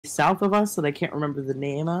south of us that I can't remember the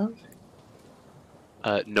name of.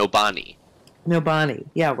 Nobani. Nobani.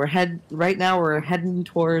 Yeah, right now we're heading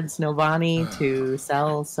towards Nobani to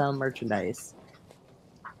sell some merchandise.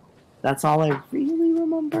 That's all I really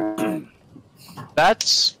remember.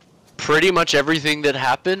 That's pretty much everything that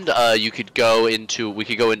happened. We could go into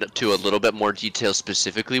a little bit more detail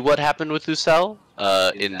specifically what happened with Lucelle.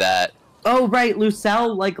 In that. Oh right,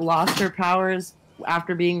 Lucelle lost her powers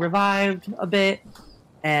after being revived a bit,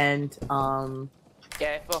 and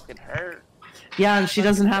yeah, it fucking hurt. Yeah, and she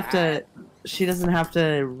doesn't have to. She doesn't have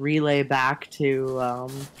to relay back to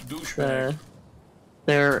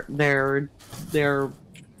their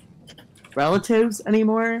relatives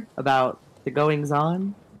anymore about the goings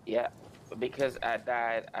on. Yeah, because I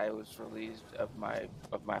died, I was released of my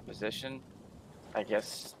position. I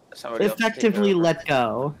guess somebody effectively let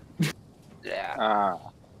go. Yeah.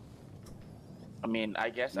 I mean, I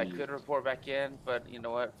guess I could report back in, but you know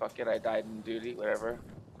what? Fuck it, I died in duty, whatever.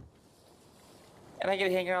 And I get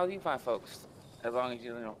to hang out with you fine folks, as long as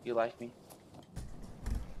you like me.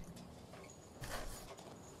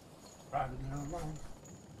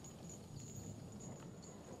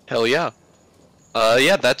 Hell yeah.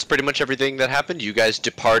 Yeah, that's pretty much everything that happened. You guys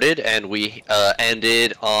departed, and we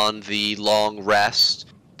ended on the long rest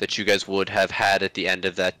that you guys would have had at the end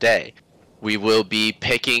of that day. We will be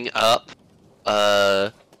picking up,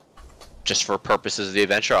 just for purposes of the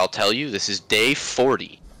adventure, I'll tell you, this is day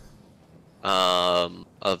 40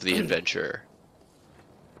 of the adventure.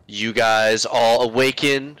 You guys all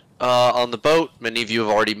awaken on the boat. Many of you have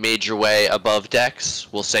already made your way above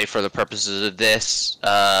decks. We'll say for the purposes of this,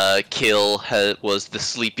 Kill was the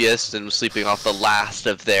sleepiest and was sleeping off the last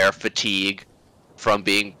of their fatigue from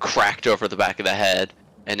being cracked over the back of the head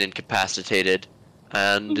and incapacitated,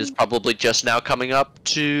 and is probably just now coming up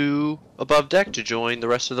to above deck to join the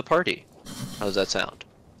rest of the party. How does that sound?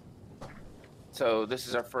 So this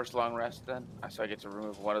is our first long rest then? So I get to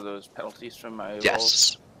remove one of those penalties from my rolls?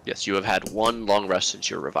 Yes. Yes, you have had one long rest since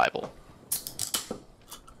your revival. It's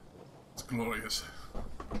glorious.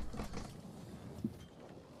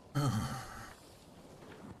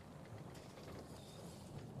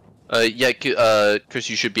 Yeah, Chris,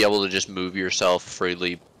 you should be able to just move yourself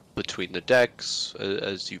freely between the decks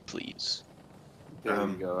as you please. There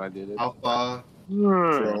we go, I did it. How far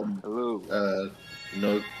from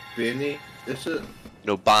Nobini is it?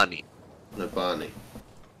 Nobani. Nobani.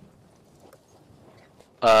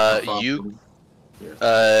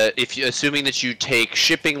 If you assuming that you take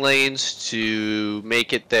shipping lanes to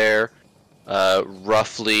make it there,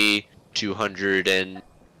 roughly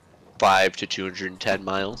 205 to 210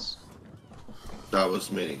 miles. That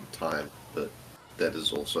was meaning time, but that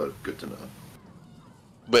is also good to know.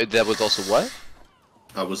 But that was also what?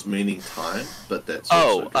 I was meaning time, but that's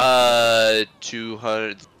also good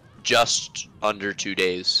 200, just under 2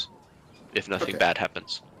 days, if nothing bad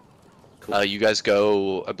happens. Cool. You guys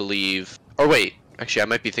go, I believe. Or wait, actually, I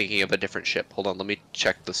might be thinking of a different ship. Hold on, let me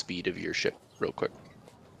check the speed of your ship real quick.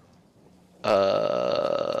 Must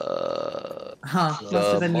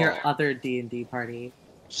have been your other D&D party.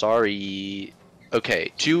 Sorry.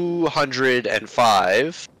 Okay,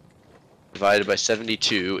 205 divided by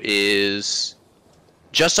 72 is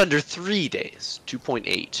just under 3 days.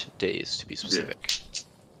 2.8 days to be specific.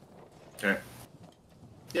 Okay.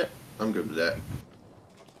 Yeah, I'm good with that.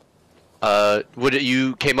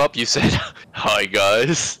 You came up, you said, "Hi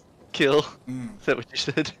guys." Kill. Is that what you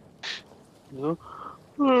said? No.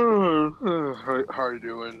 How are you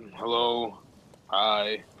doing? Hello.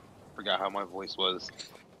 Hi. Forgot how my voice was.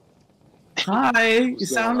 Hi. You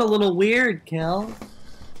sound a little weird, Kill.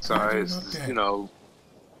 Sorry, it's just,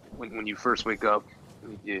 when you first wake up,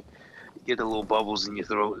 you get the little bubbles in your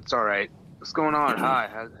throat. It's all right. What's going on? Hi.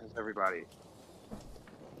 How's everybody?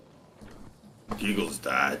 Giggles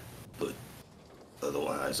died, but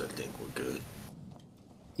otherwise, I think we're good.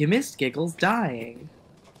 You missed Giggles dying.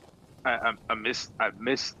 I missed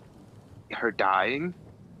her dying.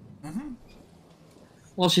 Mm-hmm.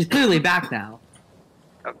 Well, she's clearly back now.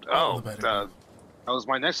 That was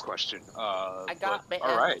my next question. I got back.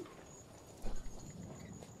 All right.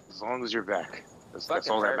 As long as you're back, that's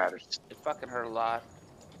all that matters. It fucking hurt a lot.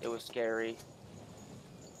 It was scary.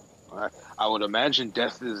 I would imagine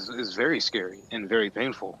death is very scary and very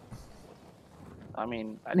painful. I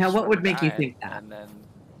mean, now what would make you think that? And then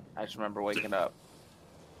I just remember waking up.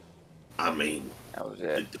 I mean, that was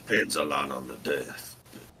it. It depends a lot on the death.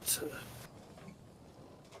 But,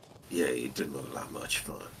 yeah, it didn't look like much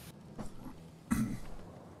fun.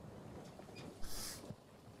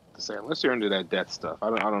 Say, unless you're into that death stuff, I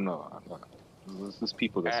don't know. There's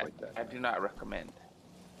people that's like that. I do not recommend.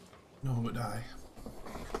 No, would I?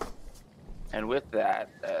 And with that,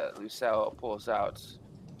 Lucille pulls out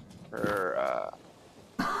her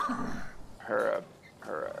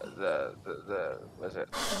was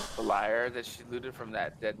it the lyre that she looted from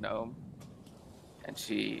that dead gnome, and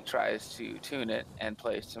she tries to tune it and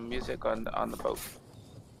play some music on the boat.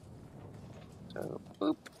 So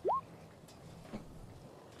boop.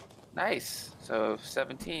 Nice. So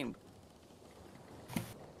 17.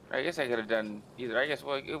 I guess I could have done either. I guess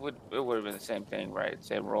it would have been the same thing, right?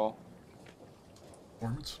 Same roll.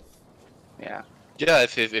 Performance. Yeah. Yeah,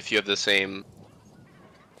 if you have the same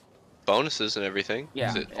bonuses and everything. Yeah,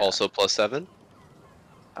 Is it yeah. also +7?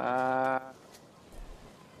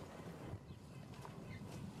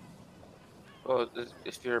 Well,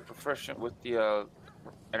 if you're proficient with the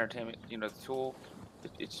entertainment, the tool,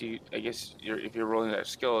 it's you. I guess if you're rolling that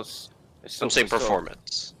skill, it's still. I'm saying it's still-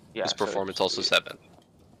 performance. Yeah. Is performance also 7?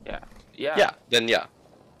 Yeah. Yeah. Yeah. Then yeah.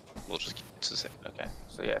 We'll just keep it the same. Okay.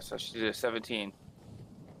 So yeah. So she did a 17.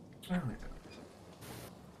 There we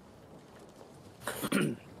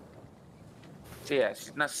go. So yeah,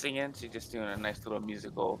 she's not singing. She's just doing a nice little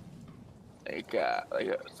musical, it's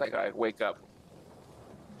like I wake up.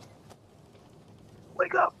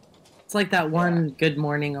 Wake up! It's like that one good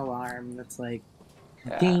morning alarm that's like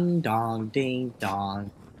Yeah. ding dong, ding dong.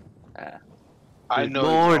 I Good know.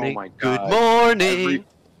 morning. Oh my Good God. morning.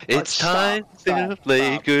 It's Stop, time stop, to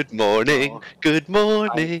play. stop. Good morning. No. Good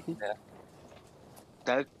morning.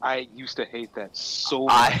 That I used to hate that so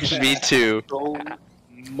I much. me too. So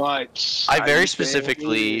much. I very used to hate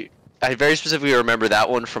specifically remember that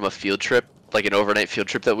one from a field trip, like an overnight field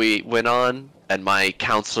trip that we went on, and my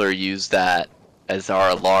counselor used that as our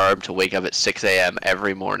alarm to wake up at 6 a.m.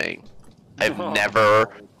 every morning. I've never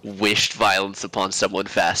wished violence upon someone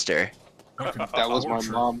faster. That was my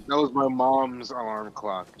mom. That was my mom's alarm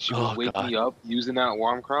clock. She would wake me up using that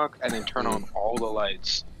alarm clock and then turn on all the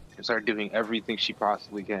lights and start doing everything she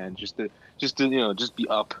possibly can just to just be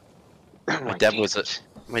up. My dad was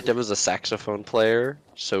a saxophone player,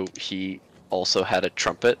 so he also had a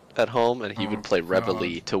trumpet at home, and he would play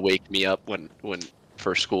Reveille to wake me up when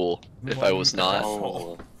for school if I was not.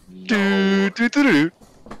 Oh, Do, do, do, do.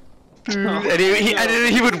 And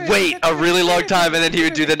he would wait a really long time, and then he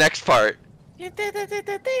would do the next part.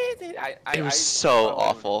 It was so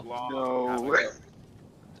awful. no.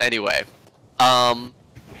 Anyway,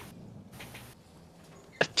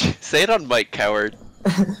 say it on mic, coward.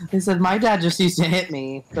 They said my dad just used to hit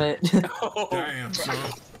me, but Damn, son.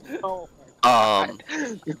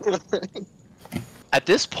 At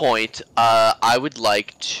this point, I would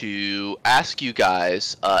like to ask you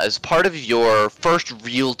guys, as part of your first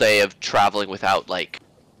real day of traveling without like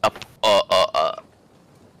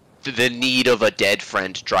the need of a dead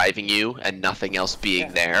friend driving you and nothing else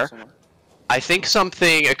being there, I think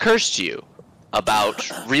something occurs to you about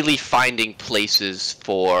really finding places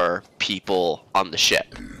for people on the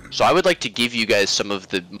ship. So I would like to give you guys some of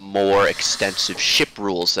the more extensive ship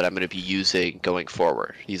rules that I'm going to be using going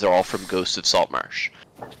forward. These are all from Ghosts of Saltmarsh.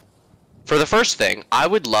 For the first thing, I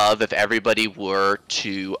would love if everybody were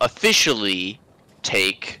to officially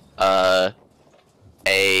take a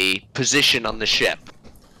position on the ship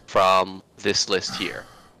from this list here.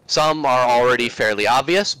 Some are already fairly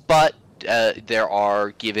obvious, but there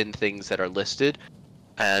are given things that are listed,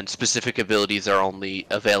 and specific abilities are only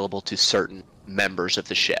available to certain members of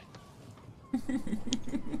the ship.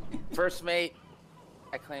 First mate.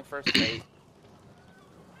 I claim first mate.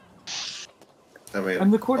 I mean,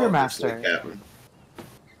 I'm the quartermaster. obviously Captain.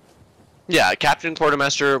 Yeah, Captain,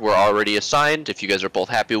 Quartermaster were already assigned. If you guys are both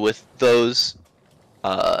happy with those,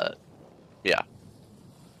 yeah.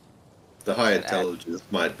 The high intelligence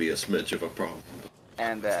might be a smidge of a problem.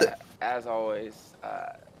 And as always,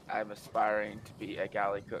 I'm aspiring to be a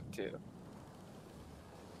galley cook too.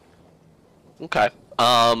 Okay.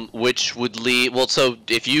 Which would leave. Well, so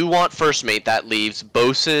if you want first mate, that leaves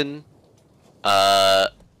bosun,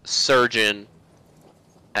 surgeon,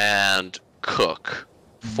 and cook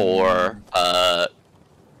for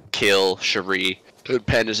Kill, Cherie, and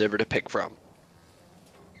Pen is ever to pick from.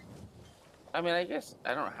 I mean, I guess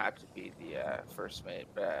I don't have to be the first mate,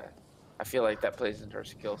 but I feel like that plays into our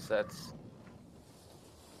skill sets.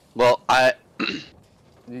 Well, as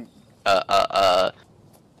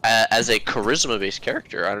a charisma-based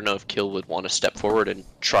character, I don't know if Kill would want to step forward and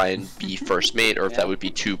try and be first mate, or if that would be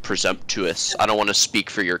too presumptuous. I don't want to speak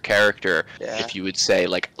for your character if you would say,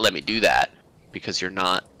 like, let me do that, because you're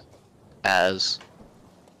not as...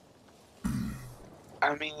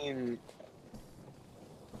 I mean,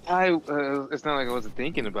 it's not like I wasn't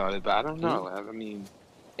thinking about it, but I don't know. I mean,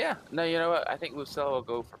 Yeah, no, you know what? I think Lucille will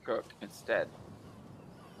go for cook instead.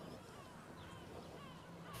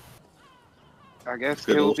 I guess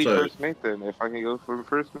Could Kill will be also- first mate then. If I can go for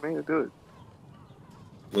first mate, I'll do it.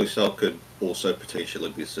 Lucille could also potentially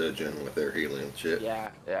be surgeon with their healing and shit. Yeah,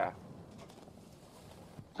 yeah.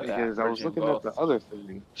 So, yeah, Because I was merging looking at both. the other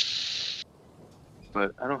thing,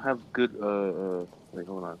 but I don't have good wait,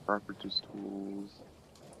 hold on, properties tools.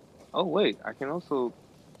 Oh wait, I can also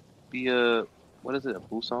be a what is it? A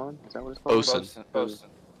Busan? Is that what it's called? Bosun. Bosun.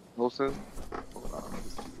 Bosun. Hold on. Let me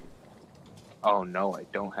see. Oh no, I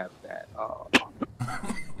don't have that. Oh,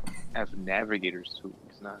 I have navigator's tools,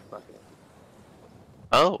 not fucking.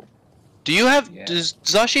 Oh. Do you have? Yeah. Does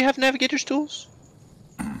Zashi have navigator's tools?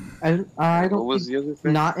 I What don't was think, the other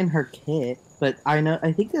thing? not in her kit, but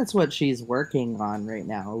I think that's what she's working on right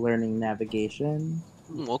now, learning navigation.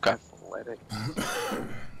 Okay. Athletic.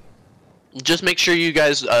 Just make sure you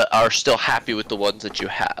guys are still happy with the ones that you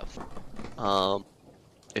have.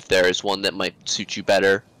 If there is one that might suit you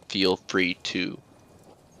better, feel free to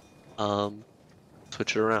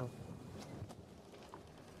switch it around.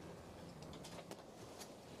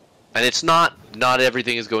 And it's not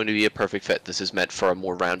everything is going to be a perfect fit. This is meant for a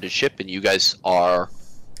more rounded ship, and you guys are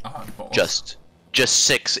Oddballs. just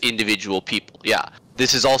 6 individual people. Yeah.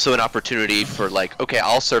 This is also an opportunity for like, okay,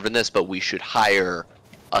 I'll serve in this, but we should hire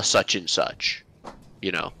a such and such.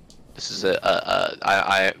 You know, this is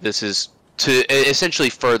this is to essentially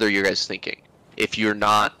further your guys' thinking. If you're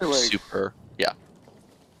not I feel like- super, yeah.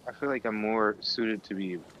 I feel like I'm more suited to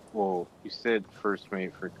be. Well, you said first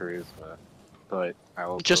mate for charisma, but I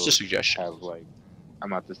also Just a suggestion. have like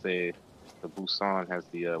I'm about to say the Busan has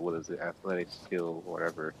the what is it, athletic skill or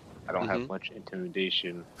whatever. I don't Mhm. have much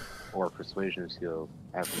intimidation or persuasion skill.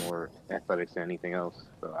 I have more athletics than anything else,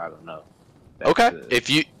 so I don't know. That's,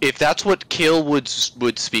 Okay, if that's what Kill would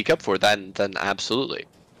speak up for, then absolutely.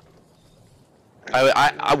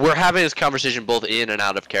 We're having this conversation both in and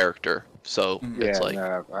out of character, so Mm. it's yeah, like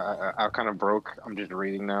no, I kind of broke. I'm just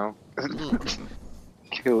reading now. mm.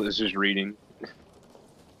 Kill is just reading.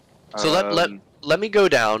 So let me go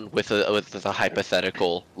down with a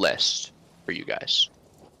hypothetical list for you guys.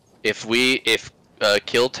 If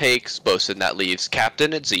Kill takes Bosun, that leaves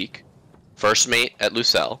Captain at Zeke, First Mate at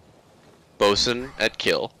Lucelle, Bosun at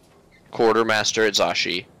Kill, Quartermaster at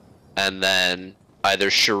Zashi, and then either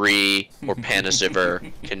Cherie or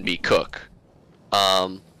Panasiver can be Cook.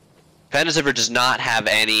 Panasiver does not have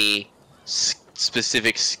any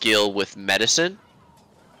specific skill with medicine.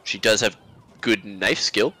 She does have good knife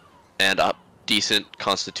skill and a decent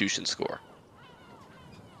constitution score.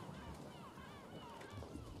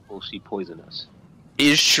 Will she poison us?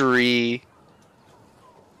 Is Cherie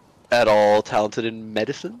at all talented in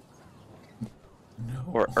medicine No.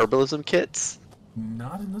 or herbalism kits?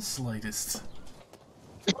 Not in the slightest.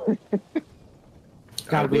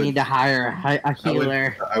 God, we need to hire a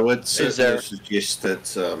healer. I would certainly there- suggest that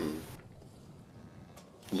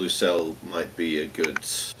Lucelle might be a good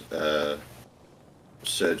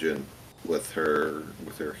surgeon with her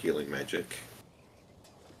healing magic.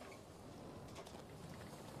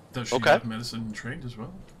 Does she Okay. have medicine trained as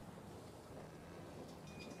well?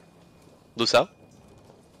 Lucelle?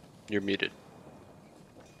 You're muted.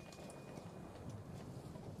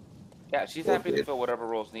 Yeah, she's happy to fill whatever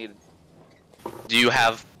roles needed. Do you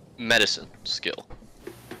have medicine skill?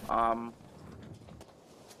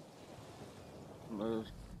 Move.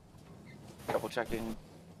 Double checking.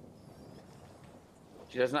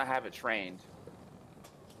 She does not have it trained.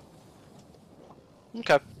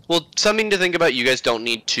 Okay. Well, something to think about. You guys don't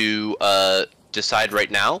need to decide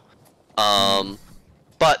right now.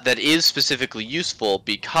 But that is specifically useful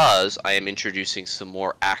because I am introducing some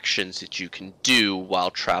more actions that you can do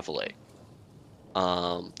while traveling.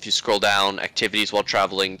 If you scroll down, activities while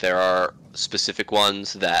traveling, there are specific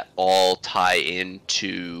ones that all tie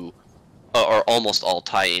into, or almost all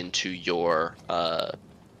tie into your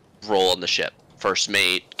role on the ship. First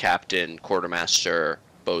mate, captain, quartermaster,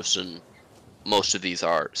 bosun. Most of these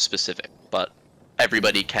are specific, but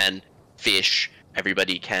everybody can fish,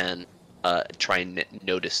 everybody can try and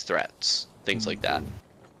notice threats, things like that.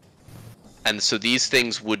 And so these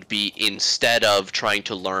things would be, instead of trying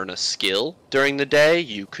to learn a skill during the day,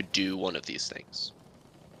 you could do one of these things.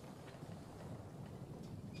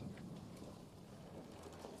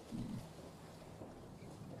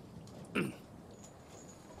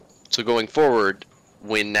 So going forward,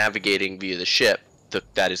 when navigating via the ship,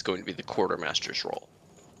 that is going to be the quartermaster's role.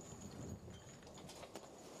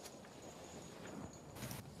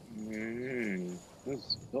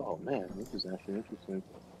 Oh man, this is actually interesting.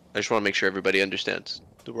 I just want to make sure everybody understands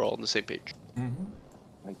that we're all on the same page.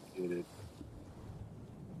 Mm-hmm. I get it.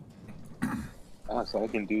 So I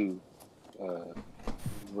can do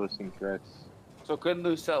versing threats. So couldn't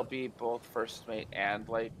Lucille be both first mate and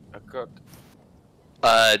like a cook?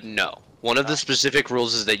 No. One of the specific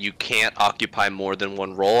rules is that you can't occupy more than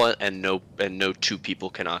one role, and no two people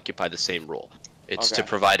can occupy the same role. It's to Okay.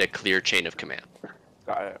 provide a clear chain of command.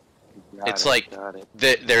 Got it. It's like got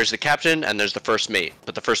it. there's the captain and there's the first mate,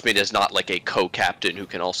 but the first mate is not like a co-captain who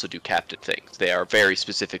can also do captain things. They are very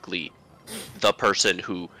specifically the person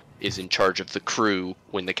who is in charge of the crew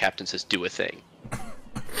when the captain says do a thing.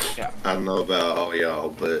 Yeah. I don't know about all y'all,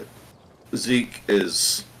 but Zeke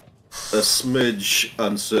is a smidge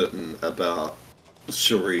uncertain about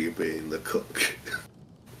Cherie being the cook.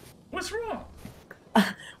 What's wrong?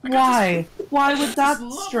 Why? Why would that This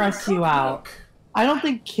lovely stress you out? cookbook. I don't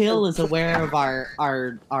think Kill is aware of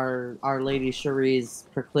our Lady Cherie's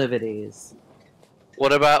proclivities.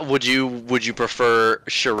 What about would you prefer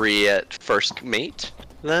Cherie at first mate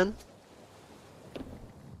then?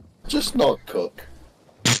 Just not cook.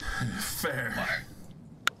 Fair.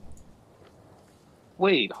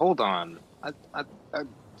 Wait, hold on. I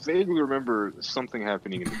vaguely remember something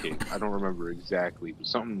happening in the cave. I don't remember exactly, but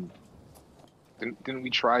something. Didn't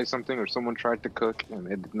we try something, or someone tried to cook and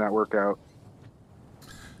it did not work out?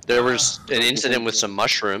 There was an incident with some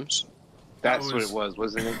mushrooms. That's what it was,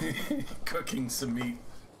 wasn't it? Cooking some meat.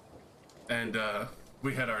 And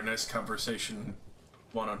we had our nice conversation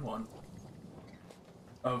one-on-one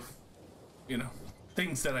of, you know,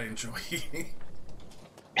 things that I enjoy.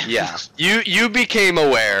 Yeah. You became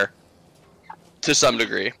aware to some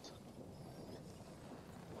degree.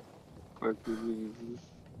 All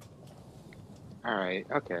right.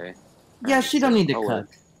 Okay. Yeah, she don't need to Oh, cook.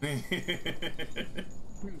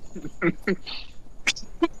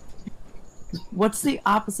 What's the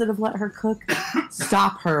opposite of let her cook?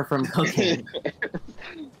 Stop her from cooking.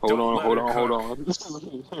 Hold Don't let her on.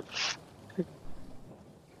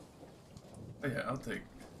 Oh, yeah, I'll take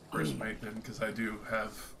first mate then, because I do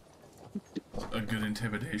have a good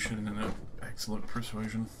intimidation and an excellent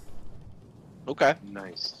persuasion. Okay.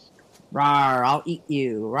 Nice. Rawr, I'll eat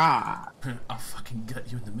you. Rawr. I'll fucking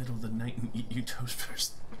gut you in the middle of the night and eat you toast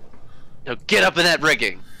first. Now get up in that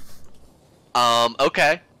rigging.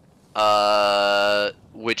 Okay. So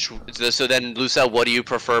then, Lucille, what do you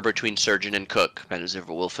prefer between surgeon and cook? Manager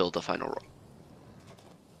will fill the final role.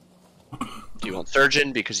 Do you want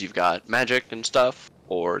surgeon because you've got magic and stuff,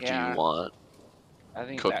 or do Yeah. you want I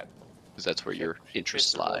think cook? that Because that's where your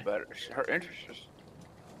interests fits a little lie. better. Her interest is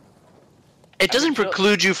It doesn't I mean,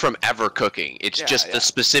 preclude you from ever cooking. It's Yeah, just yeah. the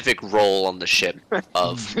specific role on the ship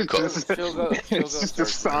of cook. It's just a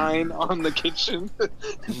sign on the kitchen.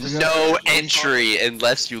 No entry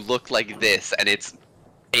unless you look like this, and it's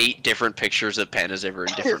 8 different pictures of Panaziver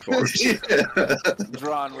in different forms.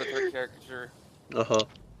 drawn with her caricature. Uh-huh.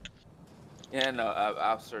 Yeah, no,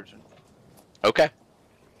 I'm surgeon. Okay.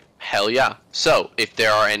 Hell yeah. So, if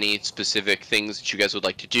there are any specific things that you guys would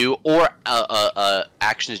like to do, or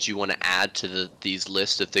actions you want to add to these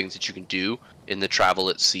lists of things that you can do in the Travel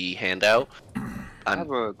at Sea handout, I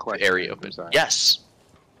have a question. area I'm open. sorry. Yes.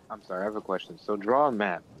 I'm sorry, I have a question. So draw a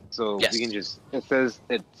map. So Yes. we can just, it says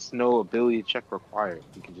it's no ability check required.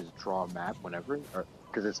 We can just draw a map whenever, or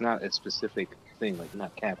because it's not a specific thing, like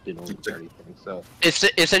not captain or anything. So It's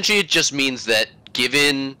essentially it just means that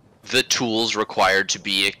given the tools required to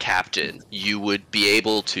be a captain, you would be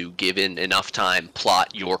able to, given enough time,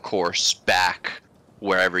 plot your course back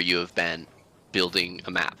wherever you have been, building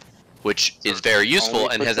a map, which is very useful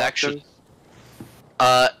only and for has actually.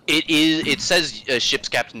 captains? It says a ship's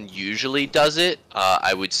captain usually does it.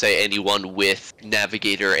 I would say anyone with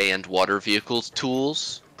navigator and water vehicles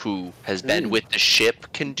tools who has been with the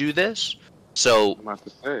ship can do this. So, I'm about to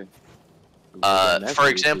say. for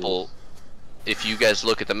example, if you guys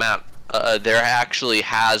look at the map, there actually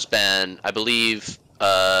has been, I believe,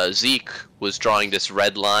 Zeke was drawing this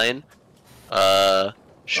red line,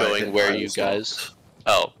 showing where you guys.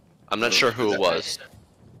 Oh, I'm not sure who it was.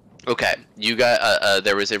 Okay, you got.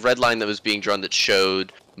 There was a red line that was being drawn that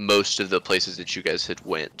showed most of the places that you guys had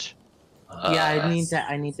went. Yeah,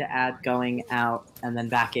 I need to add going out and then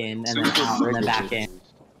back in and then out and then back in.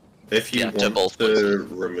 If you Yeah, to want both to places.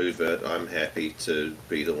 remove it, I'm happy to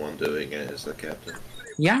be the one doing it as the captain.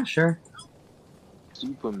 Yeah, sure.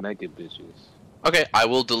 Super mega bitches. Okay, I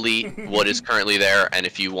will delete what is currently there, and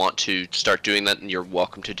if you want to start doing that, then you're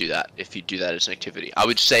welcome to do that. If you do that as an activity, I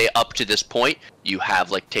would say up to this point, you have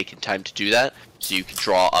like taken time to do that, so you can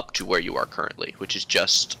draw up to where you are currently, which is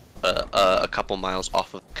just a couple miles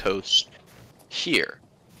off of the coast here.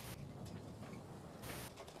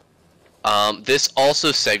 This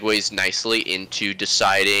also segues nicely into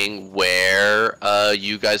deciding where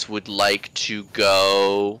you guys would like to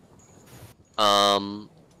go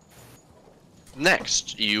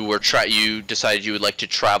next? You decided you would like to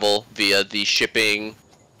travel via the shipping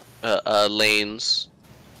lanes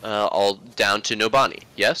all down to Nobani.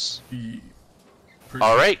 Yes.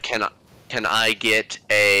 All right. Can I get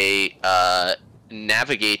a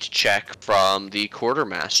navigate check from the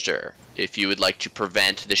quartermaster if you would like to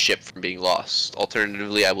prevent the ship from being lost?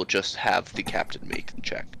 Alternatively, I will just have the captain make the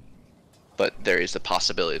check. But there is a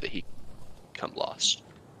possibility that he can become lost.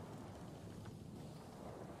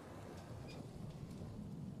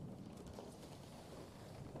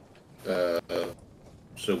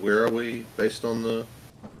 So where are we based on the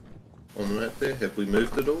map there? Have we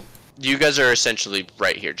moved at all? You guys are essentially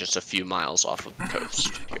right here, just a few miles off of the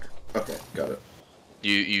coast here. Okay, got it.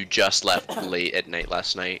 You just left late at night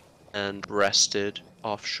last night and rested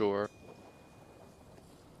offshore.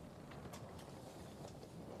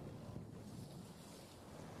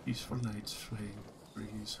 Peaceful night, swaying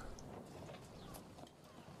breeze.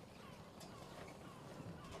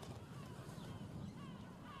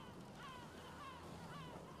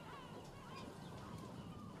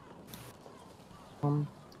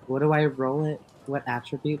 What do I roll it? What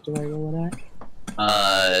attribute do I roll it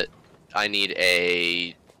at? I need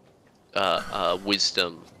a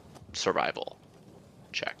wisdom survival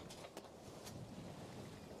check.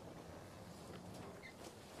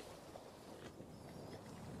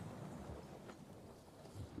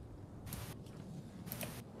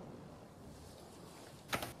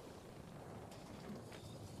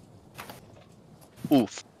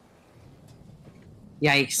 Oof.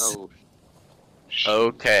 Yikes. Oh.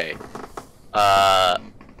 Okay.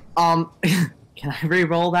 Can I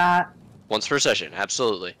re-roll that? Once per session,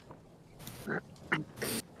 absolutely.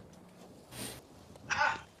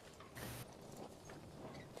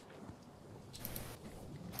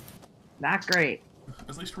 Not great.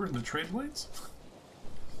 At least we're in the trade lanes.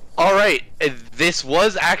 Alright, this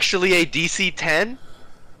was actually a DC 10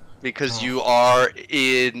 because you are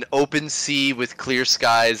in open sea with clear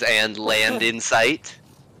skies and land in sight.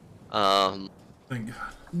 Thank God.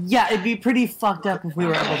 Yeah, it'd be pretty fucked up if we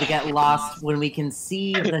were able to get lost when we can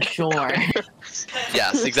see the shore.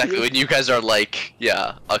 Yes, exactly. When you guys are like,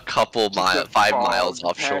 yeah, a couple 5 miles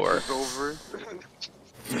offshore.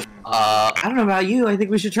 I don't know about you, I think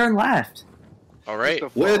we should turn left. Alright.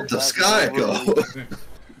 Where'd the sky go?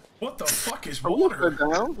 What the fuck is Are we water? upside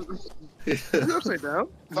down? Are we upside down?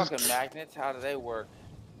 Fucking magnets, how do they work?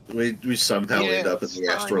 We somehow end up in the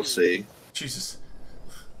astral sea. Jesus.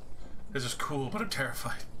 This is cool, but I'm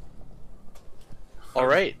terrified.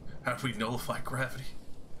 Alright. How do we nullify gravity?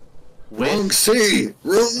 Wrong sea!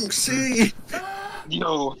 Wrong sea!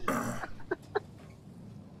 Yo.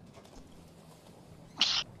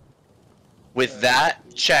 With that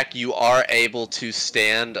check, you are able to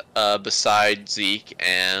stand beside Zeke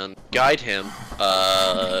and guide him,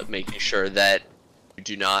 making sure that you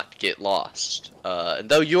do not get lost. And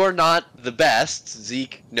though you're not the best,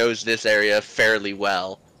 Zeke knows this area fairly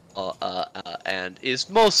well, and is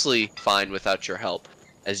mostly fine without your help,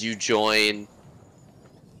 as you join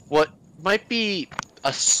what might be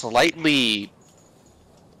a slightly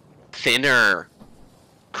thinner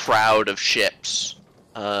crowd of ships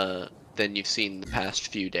than you've seen the past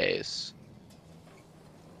few days.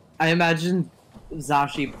 I imagine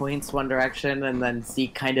Zashi points one direction and then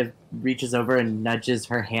Zeke kind of reaches over and nudges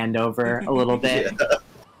her hand over a little bit. Yeah.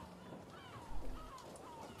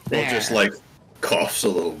 Well, just like coughs a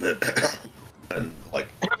little bit and like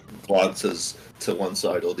glances to one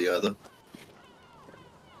side or the other.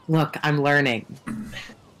 Look, I'm learning.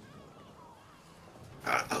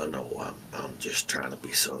 I know, I'm just trying to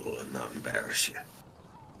be subtle and not embarrass you.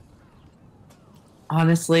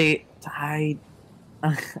 Honestly, I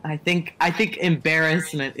think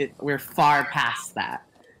embarrassment. We're far past that.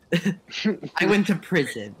 I went to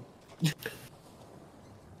prison.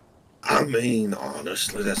 I mean,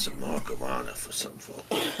 honestly, that's a mark of honor for some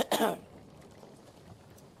folks.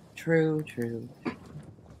 True.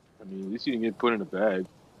 I mean, at least you didn't get put in a bag.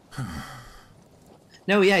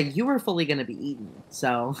 No, yeah, you were fully gonna be eaten,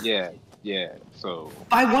 so. Yeah, so.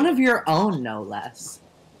 By one of your own, no less.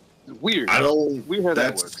 Weird. I don't. Weird how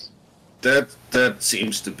that works. That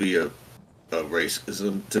seems to be a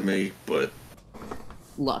racism to me, but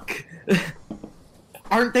Look.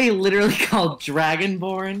 Aren't they literally called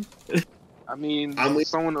Dragonborn? I mean, I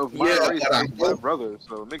someone of my yeah, race but is my brother,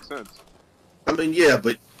 so it makes sense. I mean, yeah,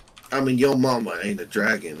 but I mean, your mama ain't a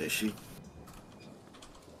dragon, is she?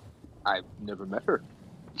 I've never met her.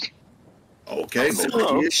 Okay, So, maybe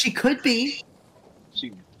she is. She could be.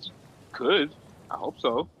 She could. I hope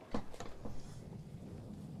so.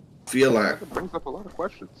 Feel like That brings up a lot of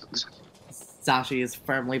questions. Zashi is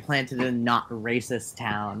firmly planted in not racist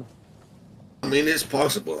town. I mean, it's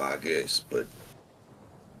possible, I guess, but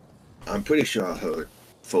I'm pretty sure I heard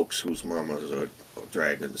folks whose mamas are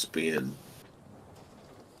dragons being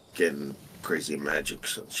getting crazy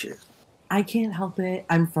magics and shit. I can't help it.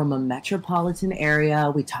 I'm from a metropolitan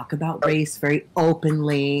area. We talk about race very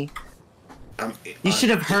openly. You should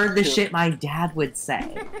have heard the shit my dad would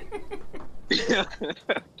say.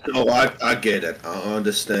 No, I get it. I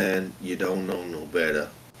understand you don't know no better.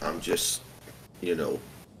 I'm just, you know,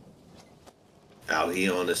 out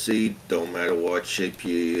here on the sea, don't matter what shape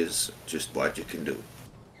you is, just what you can do.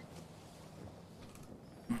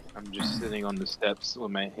 I'm just sitting on the steps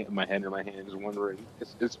with my head in my hands, wondering,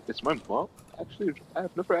 it's my mom? Actually,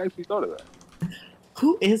 I've never actually thought of that.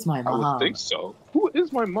 Who is my mom? I would think so. Who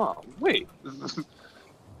is my mom? Wait.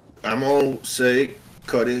 I'm gonna say,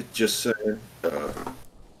 Cuddy, just saying,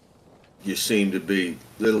 you seem to be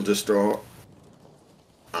a little distraught.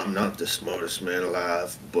 I'm not the smartest man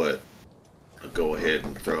alive, but I'll go ahead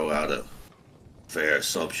and throw out a fair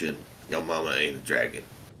assumption. Your mama ain't a dragon.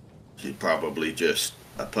 She's probably just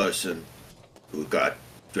a person who got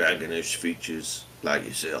dragonish features like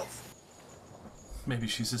yourself. Maybe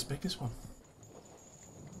she's as big as one.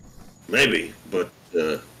 Maybe, but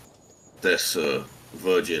that's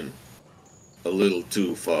verging a little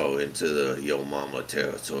too far into the yo mama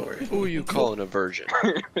territory. Who are you calling a virgin?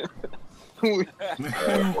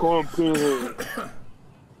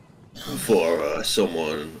 For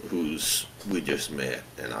someone who's we just met,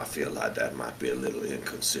 and I feel like that might be a little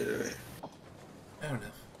inconsiderate. Fair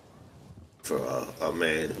enough. For a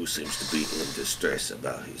man who seems to be in distress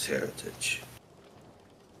about his heritage.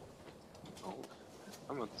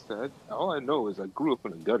 I'm upset. All I know is I grew up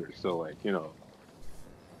in a gutter, so like, you know,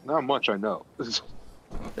 not much I know.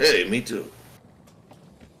 Hey, me too.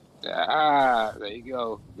 Ah, there you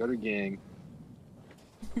go. Gutter gang.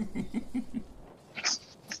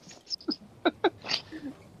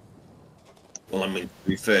 Well, I mean, to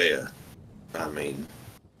be fair, I mean,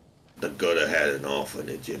 the gutter had an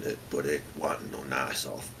orphanage in it, but it wasn't no nice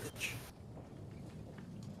orphanage.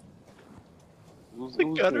 It was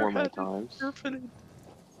warm at times.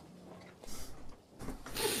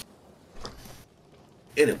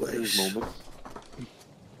 Anyways,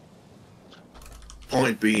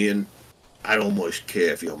 point being, I don't much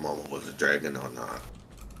care if your mama was a dragon or not.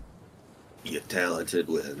 You're talented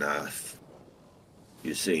with a knife.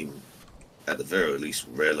 You seem, at the very least,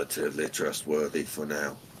 relatively trustworthy for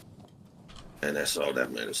now. And that's all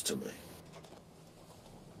that matters to me.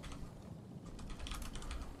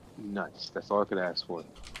 Nice. That's all I could ask for.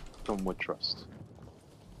 Someone with trust.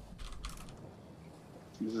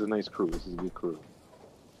 This is a nice crew. This is a good crew.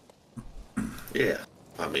 Yeah,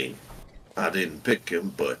 I mean, I didn't pick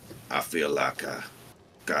him, but I feel like I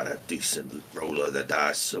got a decent roll of the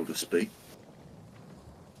dice, so to speak.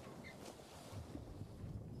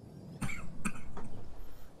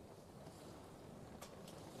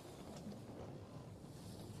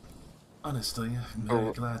 Honestly, I'm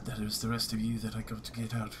very glad that it was the rest of you that I got to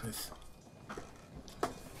get out with.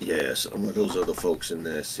 Yeah, some of those other folks in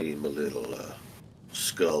there seem a little,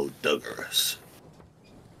 skullduggerous.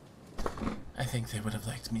 I think they would have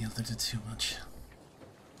liked me a little too much.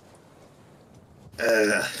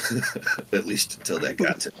 At least until they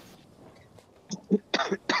got to.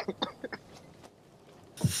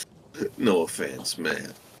 No offense,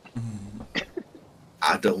 man.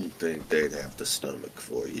 I don't think they'd have the stomach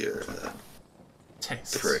for your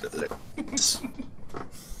predilects.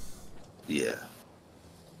 Yeah.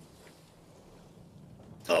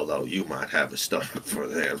 Although you might have a stomach for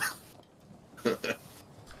them.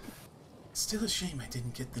 Still a shame I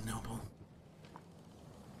didn't get the noble.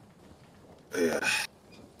 Yeah.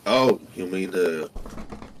 Oh, you mean the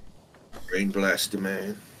Rain Blaster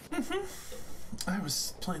man? I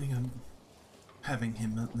was planning on having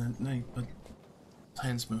him that night, but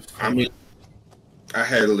plans moved forward. I mean, I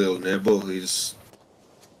had a little nibble. He's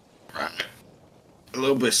a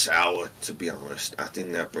little bit sour, to be honest. I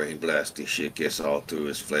think that brain blasty shit gets all through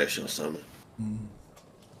his flesh or something.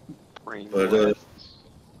 But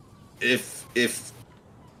if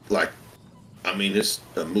like, I mean, it's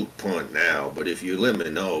a moot point now. But if you let me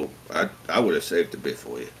know, I would have saved a bit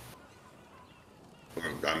for you.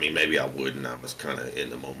 I mean, maybe I wouldn't. I was kind of in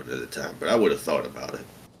the moment at the time, but I would have thought about it.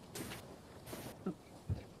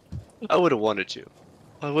 I would have wanted to.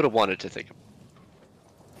 I would have wanted to think.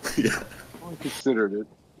 Yeah. I considered it.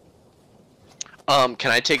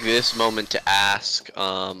 Can I take this moment to ask,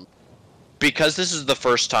 because this is the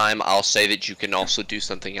first time, I'll say that you can also do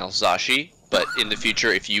something else, Zashi, but in the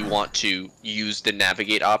future, if you want to use the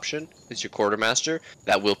navigate option as your quartermaster,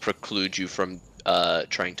 that will preclude you from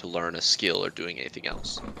trying to learn a skill or doing anything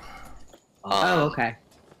else. Oh, okay.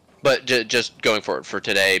 But just going forward for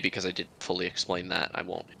today, because I didn't fully explain that, I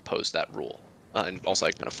won't impose that rule. And also,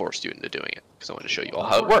 I kind of forced you into doing it because I want to show you all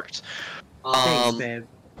how it worked. Thanks, babe.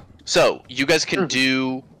 So you guys can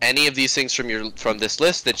do any of these things from this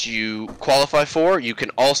list that you qualify for. You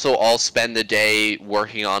can also all spend the day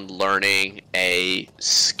working on learning a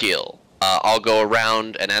skill. I'll go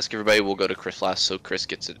around and ask everybody. We'll go to Chris last, so Chris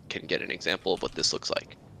can get an example of what this looks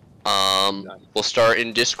like. We'll start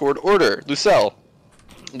in Discord order. Lucelle,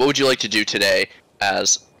 what would you like to do today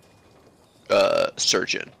as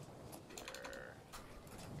surgeon?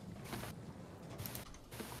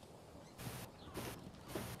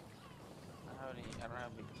 I don't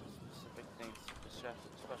have any specific things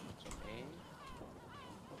special to me.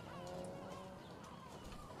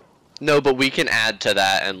 No, but we can add to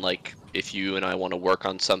that, and like if you and I want to work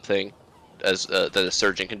on something as that a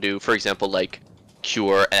surgeon can do, for example, like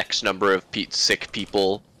cure X number of sick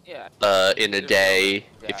people in a day.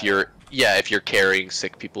 If you're carrying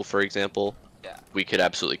sick people, for example, we could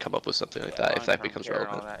absolutely come up with something like that if that becomes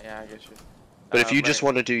relevant. Yeah, I guess you. But if you just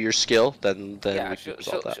want to do your skill, then we can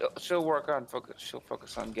resolve that. She'll work on She'll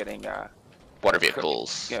focus on getting Water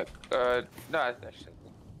vehicles. Yeah. No, actually,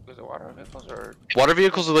 was it water vehicles or? Water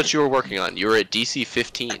vehicles is what you were working on. You were at DC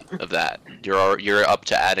 15 of that. You're up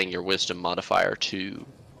to adding your wisdom modifier to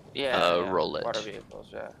roll it. Water vehicles,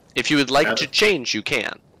 yeah. If you would like to change, you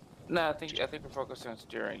can. No, I think we're focused on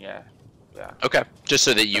steering. Yeah. Okay, just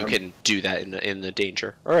so that you can do that in the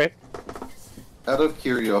danger. All right. Out of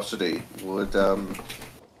curiosity, would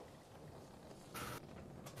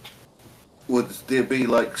there be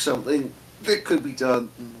like something that could be done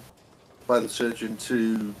by the surgeon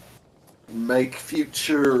to make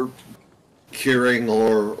future curing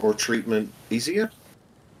or treatment easier?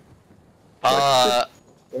 At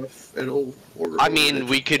all? I mean,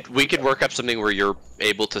 we could work up something where you're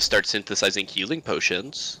able to start synthesizing healing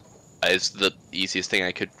potions. Is the easiest thing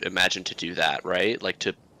I could imagine to do that, right? Like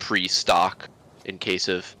to pre-stock in case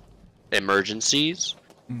of emergencies.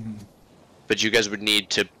 Mm-hmm. But you guys would need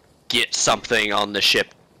to get something on the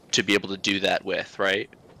ship to be able to do that with, right?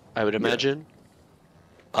 I would imagine.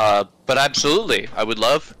 But absolutely, I would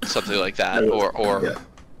love something like that, or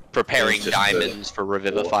preparing diamonds for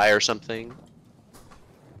Revivify or something.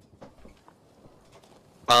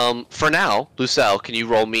 For now, Lucelle, can you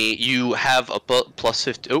roll me? You have a plus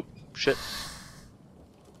 50. Oh shit.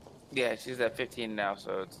 Yeah, she's at 15 now,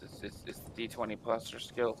 so it's D20 plus her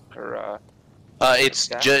skill, her it's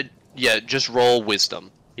just roll wisdom.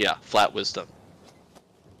 Yeah, flat wisdom.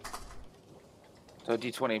 So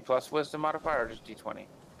D20 plus wisdom modifier, or just D20?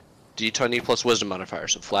 D20 plus wisdom modifier,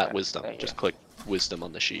 so flat Okay, wisdom. Just click wisdom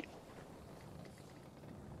on the sheet.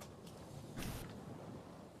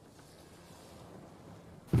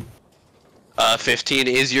 Uh, 15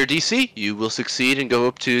 is your DC. You will succeed and go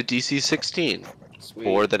up to DC 16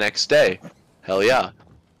 for the next day. Hell yeah.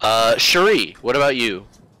 Cherie, what about you?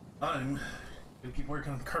 I'm gonna keep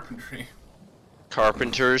working on carpentry.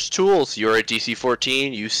 Carpenter's tools. You're at DC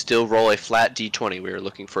 14. You still roll a flat D20. We are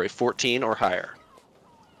looking for a 14 or higher.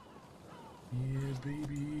 Yeah,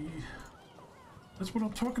 baby. That's what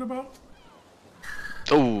I'm talking about?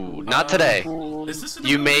 Oh, not today. Is this an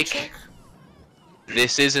You ability make... check?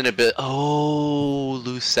 This isn't a bit... Oh,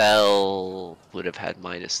 Lucelle would have had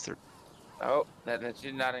 -3. Oh, that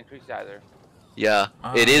did not increase either. Yeah,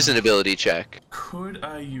 it is an ability check. Could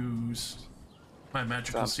I use my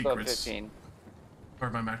magical So I'm still secrets 15. or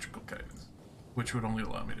my magical guidance, which would only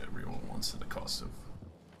allow me to reroll once at the cost of...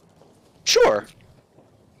 Sure.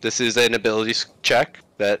 This is an ability check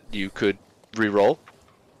that you could reroll.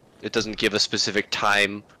 It doesn't give a specific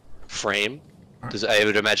time frame. I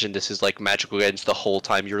would imagine this is like magical guidance the whole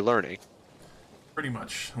time you're learning. Pretty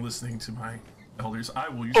much listening to my elders. I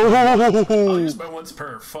will use I'll use my once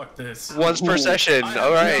per. Fuck this. Once per session.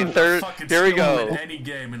 All right, third. Here we go. In any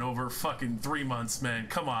game in over fucking 3 months, man.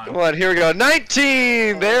 Come on. Come on, here we go.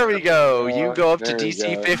 19. There we go. You go up to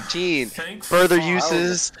DC 15. Further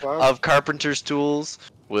uses of Carpenter's tools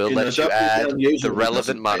will let you add the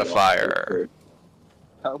relevant modifier.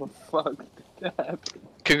 How the fuck did that happen?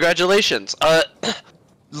 Congratulations.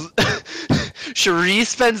 Cherie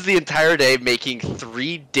spends the entire day making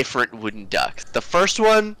 3 different wooden ducks. The first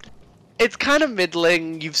one It's kind of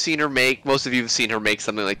middling. You've seen her make. Most of you have seen her make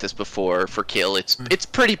something like this before for kill. It's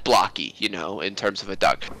pretty blocky, you know, in terms of a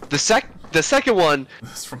duck. The second one.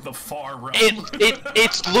 It's from the far right.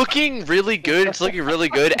 It's looking really good. It's looking really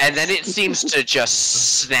good, and then it seems to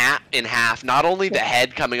just snap in half. Not only the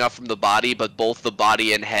head coming off from the body, but both the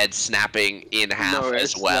body and head snapping in half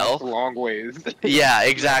as well. Long ways. Yeah,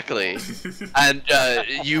 exactly. And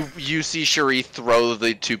you see Cherie throw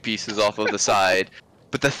the two pieces off of the side.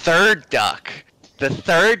 But the third duck,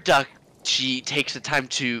 she takes the time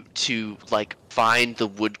to like find the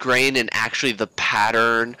wood grain and actually the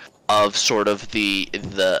pattern of sort of the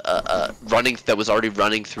running that was already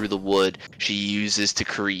running through the wood. She uses to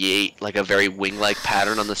create like a very wing-like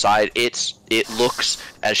pattern on the side. It looks,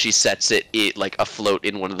 as she sets it like afloat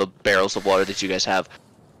in one of the barrels of water that you guys have,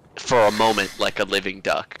 for a moment like a living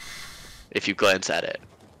duck, if you glance at it.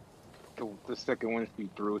 The second one, if you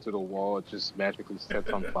threw it to the wall, it just magically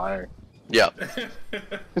sets on fire. Yep.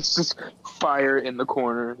 It's just fire in the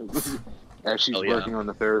corner as she's working on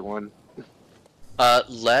the third one.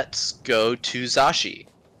 Let's go to Zashi.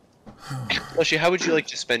 Zashi, how would you like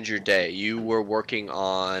to spend your day? You were working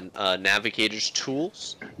on Navigator's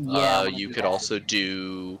tools. Yeah. You could also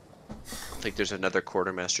do. I think there's another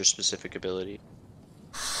Quartermaster specific ability.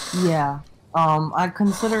 Yeah. I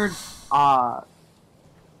considered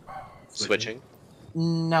Switching?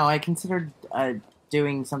 No, I considered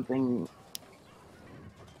doing something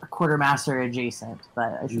quartermaster adjacent,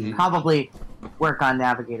 but I should probably work on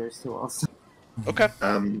navigator's tools. Okay.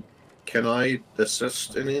 Can I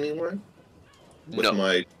assist in any way with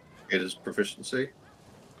my navigator's proficiency?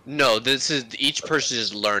 No, this is each person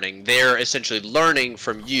is learning. They're essentially learning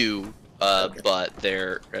from you, but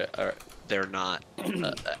they're not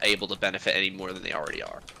able to benefit any more than they already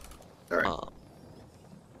are. All right.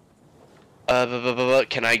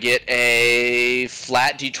 Can I get a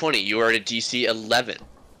flat D20? You are at a DC 11.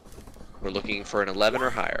 We're looking for an 11 or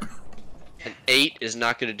higher. An 8 is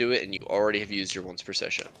not going to do it, and you already have used your once per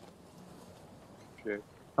session. Okay.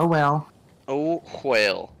 Oh well. Oh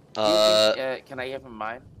well. Can I have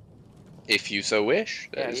mine? If you so wish,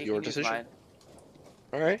 that is your decision.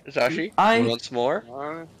 All right, Zashi. Once more.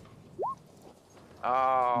 Oh,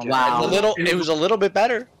 wow. It was a little bit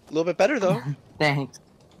better. A little bit better though. Thanks.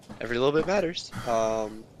 Every little bit matters.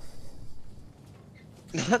 Not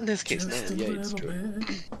in this case, man. Yeah, it's true.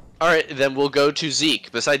 Alright, then we'll go to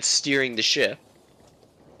Zeke. Besides steering the ship,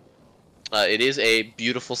 it is a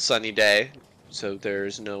beautiful sunny day, so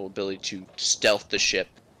there's no ability to stealth the ship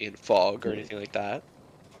in fog or anything like that.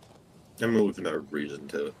 I mean, we've no reason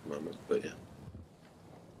to at the moment, but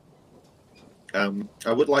yeah.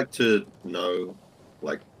 I would like to know,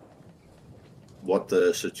 like, what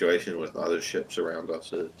the situation with other ships around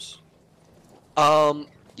us is.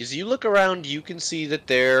 As you look around, you can see that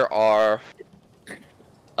there are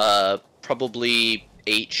probably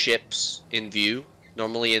 8 ships in view.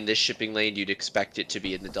 Normally in this shipping lane, you'd expect it to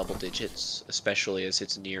be in the double digits, especially as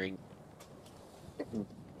it's nearing.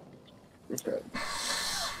 Okay.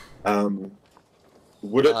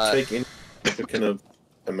 Would it take any significant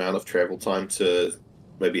amount of travel time to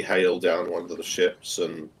maybe hail down one of the ships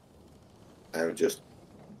and just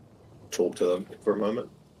talk to them for a moment?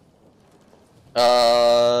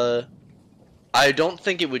 I don't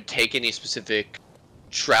think it would take any specific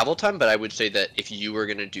travel time, but I would say that if you were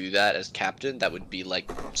going to do that as captain, that would be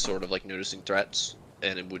like sort of like noticing threats,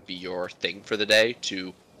 and it would be your thing for the day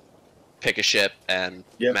to pick a ship and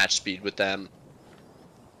match speed with them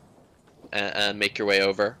and make your way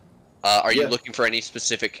over. Are you looking for any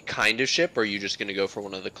specific kind of ship, or are you just going to go for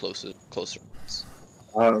one of the closer ones?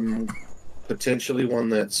 Potentially one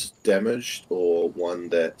that's damaged, or one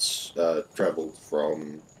that's traveled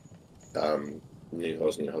from New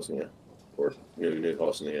Hosnia, or New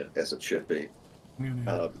Hosnia, as it should be.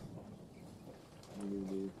 I'm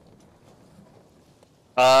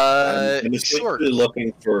sure.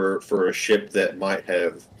 Looking for a ship that might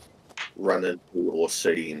have run into or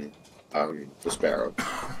seen the Sparrow.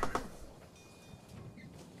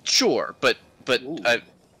 Sure, but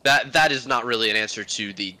that is not really an answer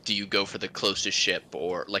to the do you go for the closest ship,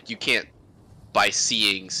 or like you can't by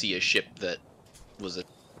see a ship that was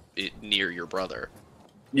near your brother.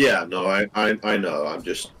 Yeah, no, I know. I'm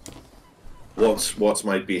just what's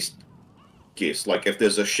my best guess? Like if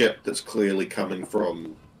there's a ship that's clearly coming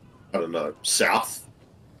from, I don't know, south,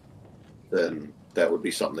 then that would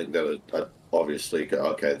be something that I'd obviously go,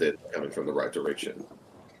 okay, they're coming from the right direction.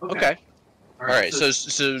 Okay. All right. So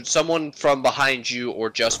someone from behind you or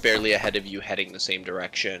just barely ahead of you heading the same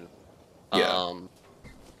direction. Yeah.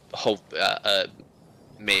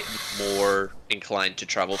 more inclined to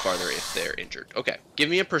travel farther if they're injured. Okay, give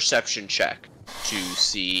me a perception check to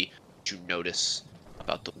see what you notice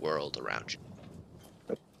about the world around you.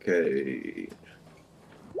 Okay.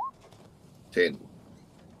 10.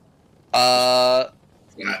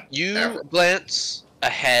 You Average. glance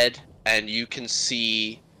ahead and you can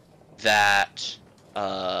see that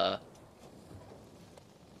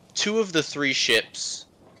two of the three ships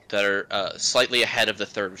that are slightly ahead of the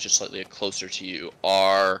third, which is slightly closer to you,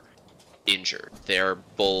 are injured. They're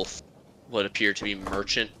both what appear to be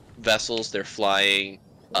merchant vessels. They're flying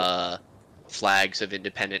flags of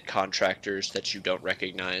independent contractors that you don't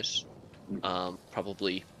recognize.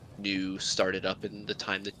 Probably new, started up in the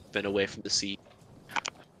time that you've been away from the sea.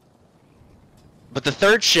 But the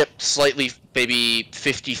third ship, slightly maybe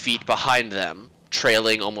 50 feet behind them,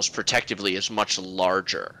 trailing almost protectively, is much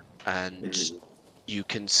larger. And you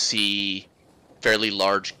can see fairly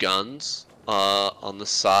large guns on the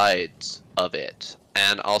sides of it.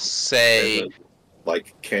 And I'll say...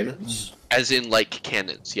 Like cannons? As in like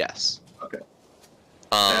cannons, yes. Okay.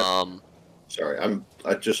 Sorry,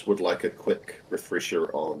 I just would like a quick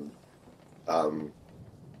refresher on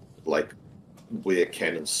like where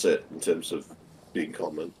cannons sit in terms of being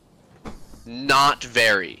common. Not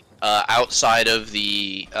very. Outside of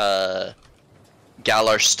the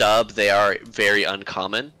Galar stub, they are very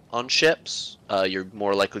uncommon on ships. You're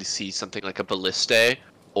more likely to see something like a ballista,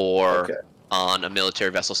 or on a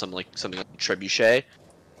military vessel, something like a trebuchet.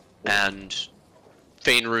 And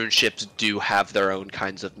Faerun ships do have their own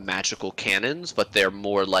kinds of magical cannons, but they're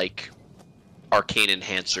more like arcane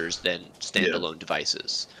enhancers than standalone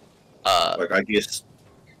devices. Like, I guess,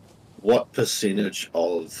 what percentage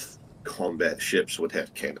of combat ships would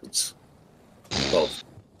have cannons? Of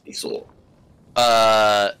any sort?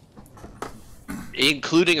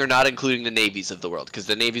 Including or not including the navies of the world, because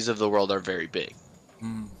the navies of the world are very big.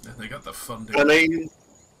 And they got the funding. I mean,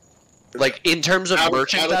 like in terms of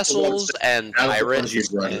merchant vessels and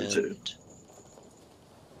pirates,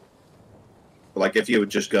 like if you would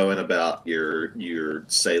just go in about your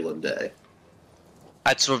sailing day.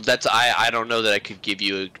 That's I don't know that I could give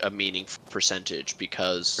you a meaningful percentage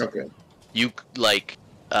because you like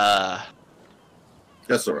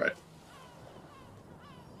that's all right.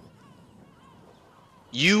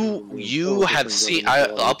 You have seen.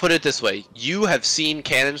 I'll put it this way: you have seen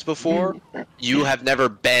cannons before. You have never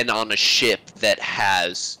been on a ship that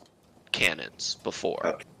has cannons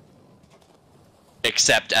before,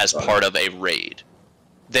 except as part of a raid.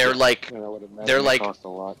 They're like cost a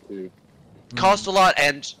lot too. Cost a lot,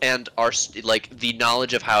 and are like the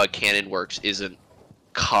knowledge of how a cannon works isn't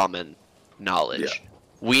common knowledge.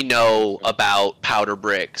 We know about powder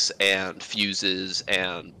bricks and fuses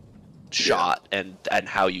and shot and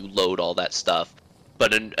how you load all that stuff,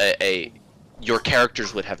 but your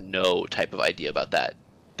characters would have no type of idea about that.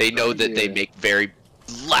 They know that they make very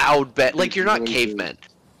loud like you're not cavemen.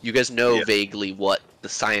 You guys know vaguely what the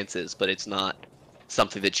science is, but it's not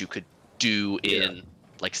something that you could do in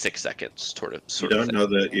like 6 seconds, sort of. You don't know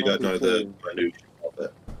the minutiae of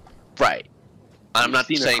it, right? I'm not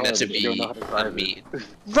saying that to be mean.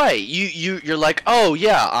 Right, you're like, oh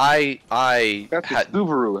yeah, I that's a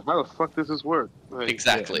Subaru. How the fuck does this work? Like,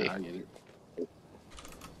 exactly. Yeah, I get it.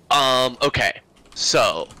 Okay,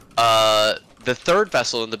 so the third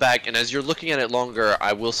vessel in the back, and as you're looking at it longer,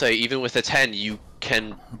 I will say even with a 10, you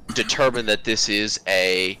can determine that this is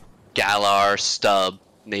a Galar stub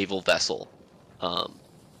naval vessel.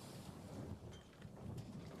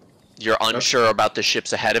 You're unsure about the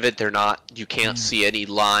ships ahead of it. They're not. You can't see any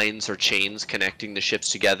lines or chains connecting the ships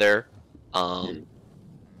together, and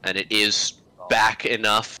it is back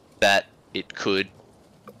enough that it could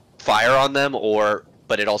fire on them,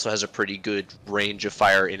 but it also has a pretty good range of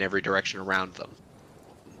fire in every direction around them.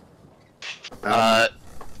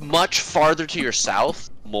 Much farther to your south,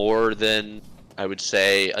 more than I would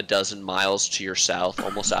say a dozen miles to your south,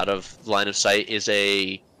 almost out of line of sight, is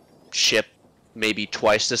a ship maybe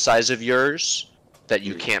twice the size of yours that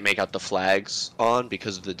you can't make out the flags on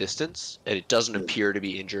because of the distance, and it doesn't appear to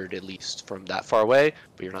be injured, at least from that far away,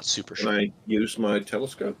 but you're not super sure. Can I use my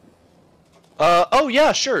telescope? Oh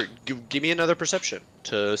yeah, sure. Give me another perception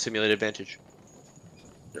to simulate advantage.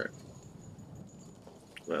 Right.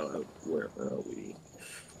 Well, where are we?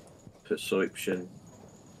 Perception.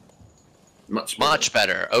 Much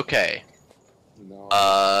better. Okay.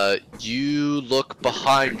 No. You look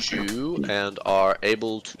behind you and are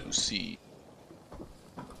able to see.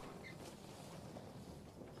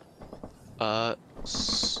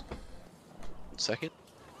 Second.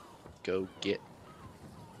 Go get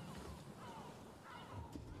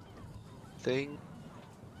thing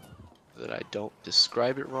that I don't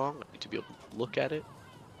describe it wrong. I need to be able to look at it.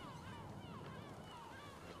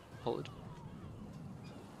 Hold.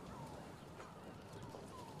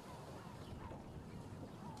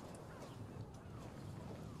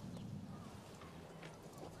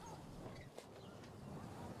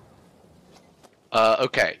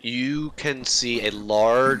 Okay, you can see a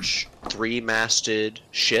large three-masted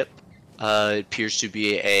ship. It appears to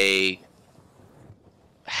be a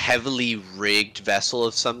heavily rigged vessel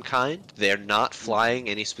of some kind. They're not flying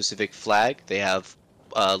any specific flag. They have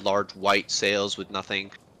large white sails with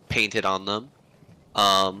nothing painted on them.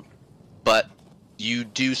 But you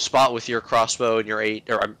do spot with your crossbow and your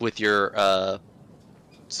with your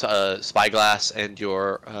spyglass and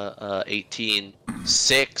your 18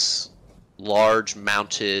 6 large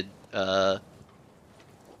mounted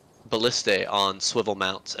ballistae on swivel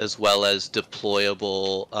mounts, as well as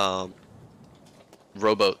deployable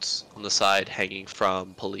rowboats on the side hanging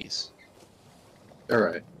from pulleys.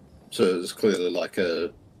 Alright. So it's clearly like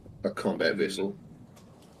a combat vessel.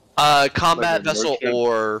 Combat Like a vessel merchant?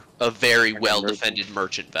 or a very Like a well-defended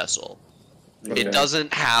merchant vessel. Okay. It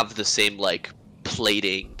doesn't have the same like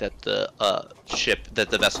plating that the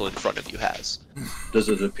vessel in front of you has. Does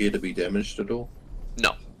it appear to be damaged at all?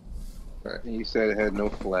 No, You said it had no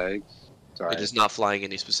flags. Sorry. it is not flying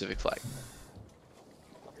any specific flag.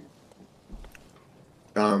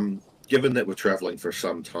 Given that we're traveling for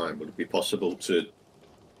some time, would it be possible to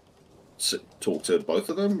talk to both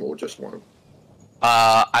of them or just one?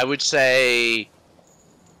 I would say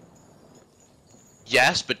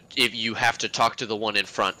yes, but if you have to talk to the one in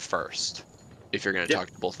front first. If you're going to talk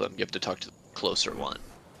to both of them, you have to talk to the closer one.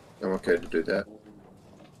 I'm okay to do that.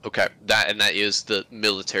 Okay, that is the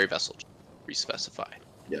military vessel. Re-specify.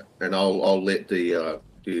 Yeah, and I'll let the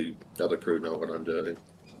other crew know what I'm doing.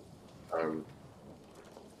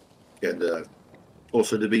 And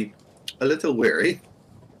also to be a little wary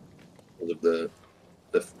of the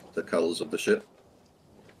colors of the ship.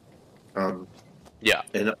 Yeah.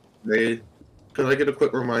 And can I get a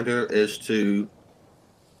quick reminder as to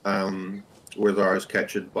whether I was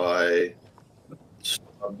captured by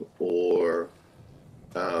Sub or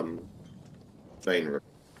Vainra?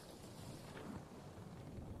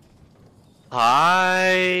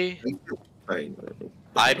 I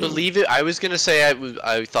Vainra. believe it. I was gonna say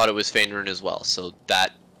I thought it was Fainrin as well, so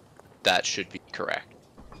that should be correct.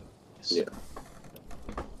 Yeah.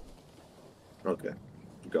 Okay,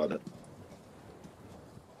 got it.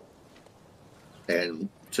 And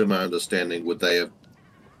to my understanding, would they have?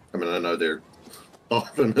 I mean, I know they're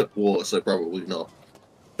often at war, so probably not.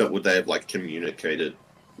 But would they have like communicated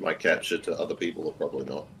my capture to other people, or probably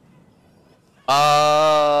not?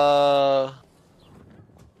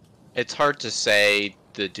 It's hard to say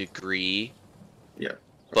the degree. Yeah.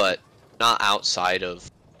 But not outside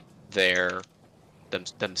of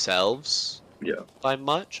themselves. Yeah. By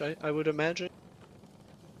much, I would imagine.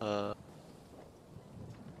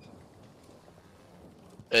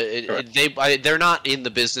 They're not in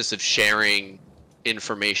the business of sharing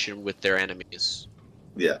information with their enemies.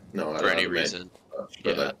 Yeah. No. For any reason.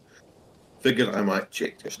 But Yeah. I figured I might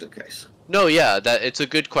check just in case. No, yeah, it's a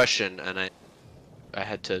good question, and I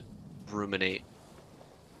had to ruminate.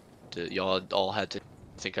 Y'all all had to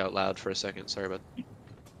think out loud for a second. Sorry about that.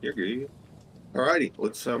 You're good. Alrighty,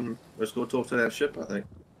 let's go talk to that ship, I think.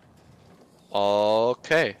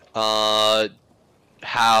 Okay.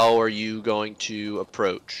 How are you going to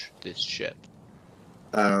approach this ship?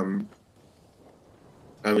 I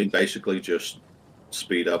mean, basically just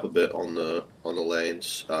speed up a bit on the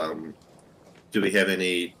lanes. Do we have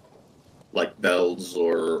any like bells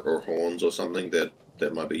or horns or something that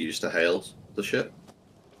might be used to hail the ship?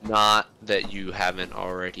 Not that you haven't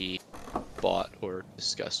already bought or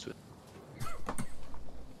discussed with.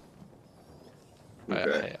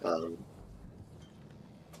 Okay.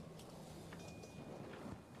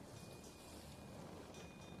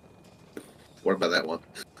 What about that one?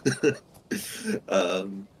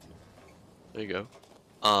 There you go.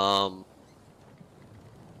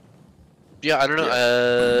 Yeah, I don't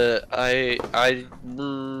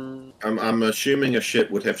know. I'm assuming a ship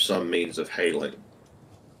would have some means of hailing.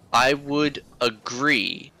 I would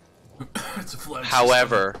agree. It's a flag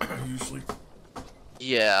However, system, usually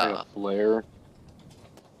yeah. Like a flare.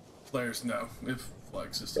 flares no. If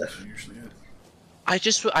flag systems are usually it.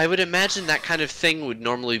 I would imagine that kind of thing would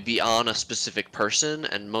normally be on a specific person,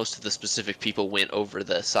 and most of the specific people went over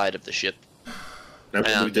the side of the ship. No,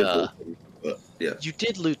 we And, did loot them, but yeah. You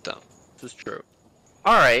did loot them. This is true.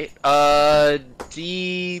 Alright,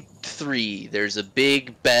 D3. There's a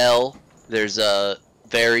big bell. There's a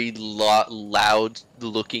very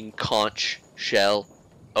loud-looking conch shell.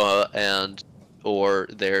 And or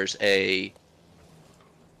there's a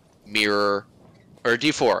mirror, or a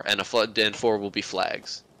D4, and 4 will be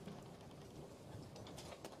flags.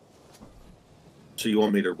 So you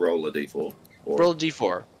want me to roll a D4? Or... Roll a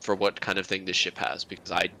D4 for what kind of thing this ship has,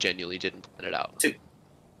 because I genuinely didn't plan it out. 2.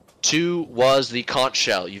 2 was the conch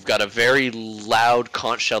shell. You've got a very loud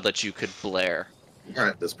conch shell that you could blare.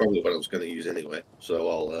 Alright, that's probably what I was going to use anyway.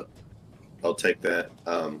 So I'll take that.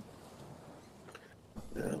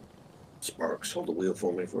 Yeah. Sparks, hold the wheel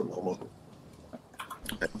for me for a moment.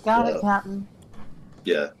 Got it, Captain.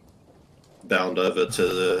 Yeah. Bound over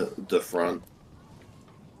to the front.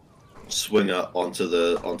 Swing up onto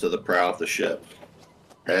the prow of the ship,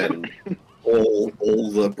 and all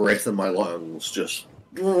the breath in my lungs just.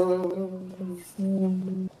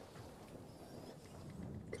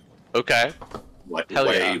 Okay. Like Hell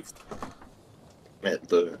wave at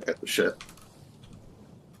the ship.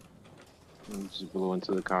 And just blew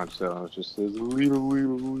into the conch shell. It just says lead.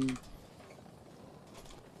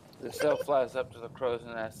 The sail flies up to the crow's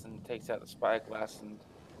nest and takes out the spyglass and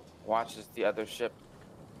watches the other ship.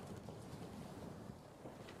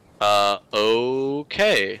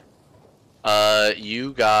 Okay.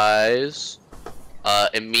 You guys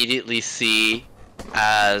immediately see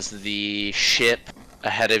as the ship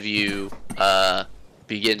ahead of you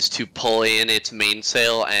begins to pull in its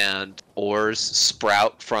mainsail and oars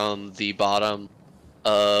sprout from the bottom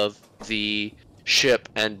of the ship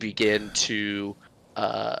and begin to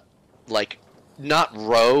like not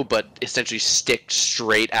row but essentially stick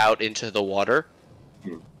straight out into the water.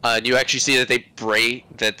 And you actually see that they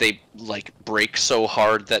break so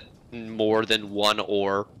hard that more than one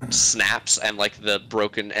oar snaps, and like the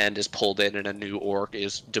broken end is pulled in, and a new oar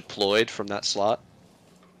is deployed from that slot.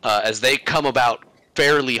 As they come about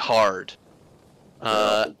fairly hard.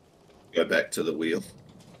 Go back to the wheel.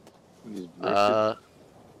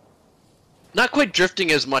 Not quite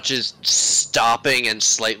drifting as much as stopping and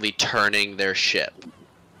slightly turning their ship.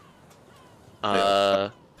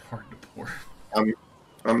 Hard to pour.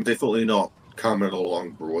 I'm definitely not coming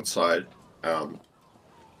along broadside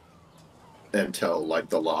until like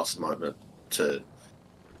the last moment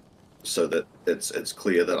so that it's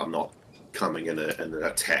clear that I'm not coming in an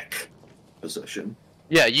attack position.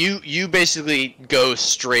 Yeah, you basically go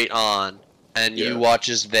straight on, and you watch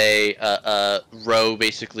as they row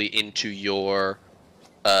basically into your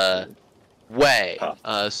way.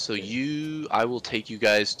 So I will take you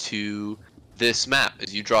guys to this map.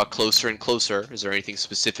 As you draw closer and closer, is there anything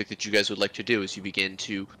specific that you guys would like to do as you begin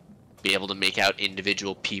to be able to make out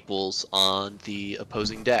individual peoples on the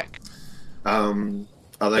opposing deck? Are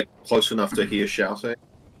they close enough to hear shouting?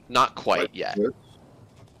 Not quite yet.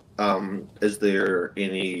 Is there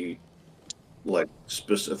any like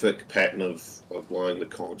specific pattern of blowing the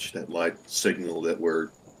conch that might signal that we're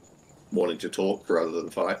wanting to talk rather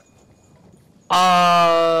than fight?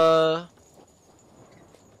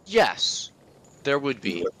 Yes. There would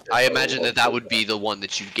be. I imagine that would be the one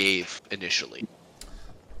that you gave initially.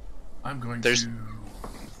 I'm going There's to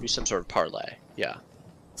be some sort of parlay. Yeah.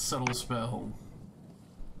 settle a spell,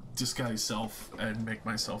 disguise self, and make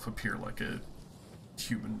myself appear like a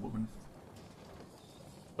human woman.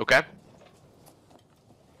 Okay.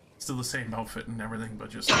 Still the same outfit and everything, but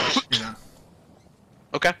just,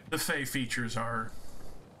 Okay. the Fey features are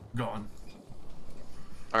gone.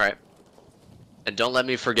 Alright. And don't let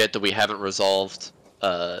me forget that we haven't resolved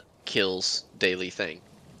Kill's daily thing.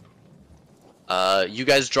 You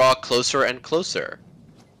guys draw closer and closer.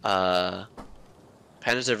 Panaziver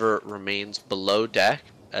remains below deck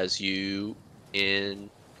as you in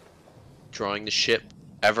drawing the ship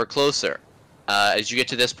ever closer. As you get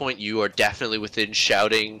to this point, you are definitely within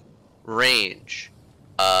shouting range.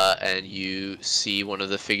 And you see one of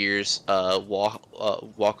the figures walk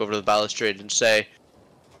over to the balustrade and say,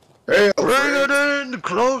 Hey, "Bring it in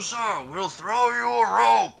closer! We'll throw you a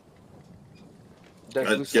rope!"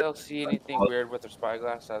 Does Lucille see anything weird with her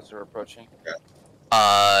spyglass as they're approaching?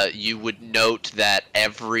 You would note that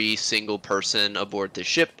every single person aboard the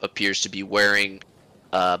ship appears to be wearing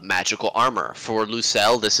magical armor. For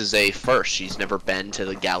Lucille, this is a first. She's never been to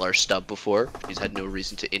the Galar Stub before. She's had no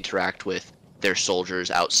reason to interact with their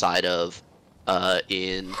soldiers outside of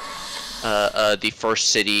in the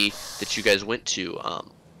first city that you guys went to.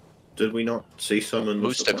 Did we not see some in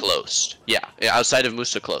Mustaklos? Yeah, outside of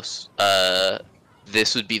Mustaklos.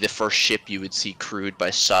 This would be the first ship you would see crewed by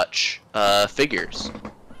such figures.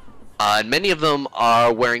 And many of them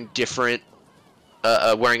are wearing different,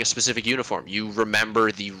 wearing a specific uniform. You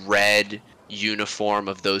remember the red uniform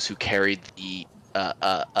of those who carried the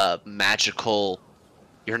magical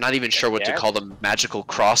You're not even sure what to call them. Magical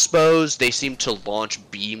crossbows. They seem to launch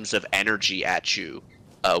beams of energy at you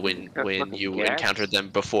when you encountered them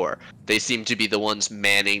before. They seem to be the ones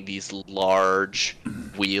manning these large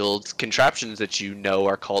wheeled contraptions that you know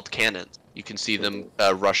are called cannons. You can see them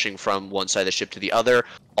rushing from one side of the ship to the other,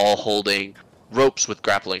 all holding ropes with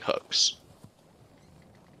grappling hooks.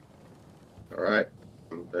 All right.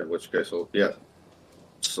 In which case, yeah,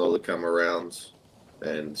 slowly come around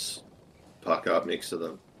and park up next to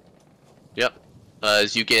them. Yep.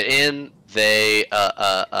 As you get in, they've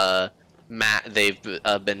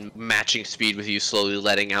been matching speed with you, slowly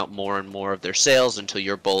letting out more and more of their sails until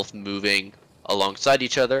you're both moving alongside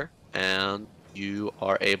each other, and you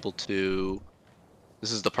are able to.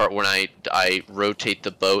 This is the part when I rotate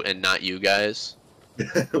the boat and not you guys.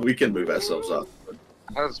 We can move ourselves up.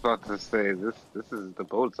 I was about to say this is the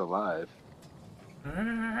boat's alive.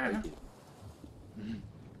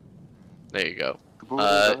 There you go. The boat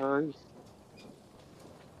is alive.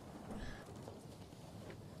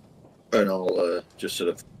 And I'll just sort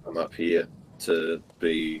of come up here to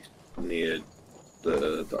be near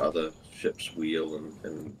the other ship's wheel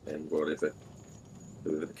and whatever,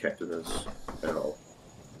 whoever the captain is, and I'll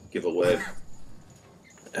give a wave.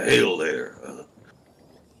 Hail there!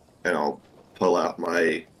 And I'll pull out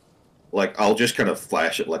my, I'll just kind of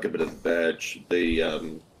flash it like a bit of a badge,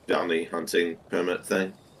 the bounty hunting permit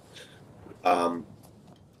thing. Hail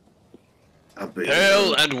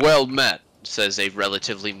and well met, says a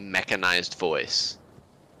relatively mechanized voice.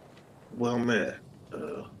 Well met.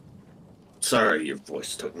 Sorry, your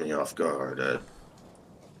voice took me off guard.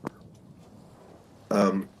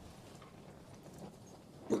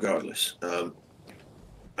 Regardless,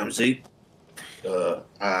 I'm Zeke.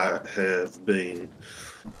 I have been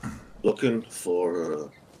looking for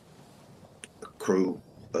a crew,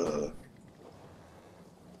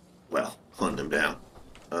 hunt them down.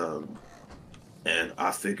 And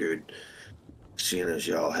I figured, seeing as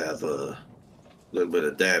y'all have a little bit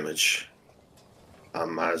of damage, I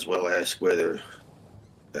might as well ask whether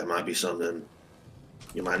that might be something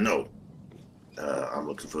you might know. I'm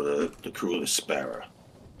looking for the crew of the Sparrow.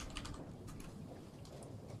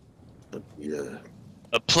 Yeah.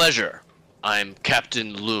 A pleasure. I'm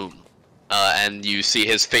Captain Loom. And you see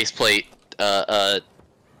his faceplate,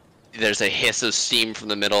 there's a hiss of steam from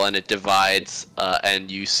the middle and it divides, and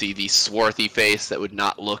you see the swarthy face that would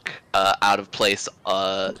not look out of place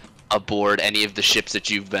aboard any of the ships that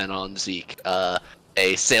you've been on, Zeke.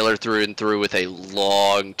 A sailor through and through with a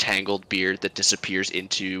long, tangled beard that disappears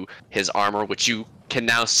into his armor, which you can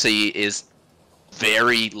now see is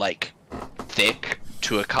very, thick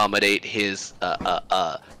to accommodate his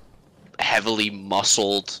heavily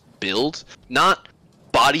muscled build. Not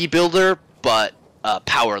bodybuilder, but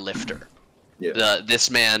power lifter. Yeah. This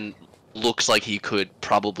man looks like he could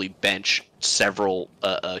probably bench several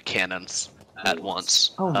cannons at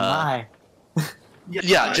once. Oh my.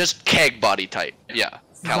 Yeah, just keg body type. Yeah.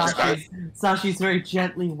 Sashi's very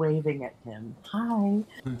gently waving at him. Hi.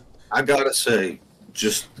 I gotta say,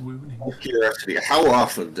 just out of curiosity, how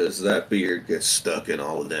often does that beard get stuck in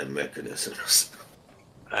all of them mechanisms?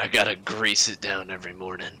 I gotta grease it down every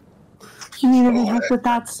morning. You need any help with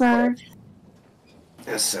that, sir?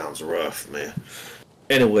 That sounds rough, man.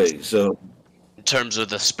 Anyway, so in terms of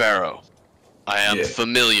the Sparrow, I am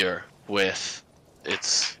familiar with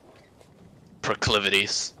its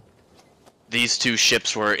proclivities. These two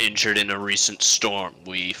ships were injured in a recent storm.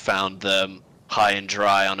 We found them high and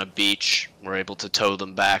dry on a beach. We're able to tow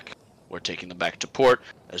them back. We're taking them back to port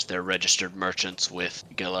as they're registered merchants with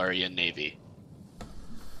Galarian Navy.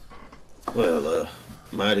 Well,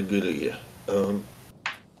 mighty good of you.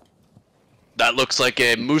 That looks like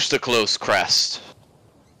a Mustaklos crest.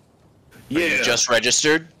 Yeah. Are you just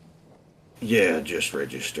registered? Yeah, just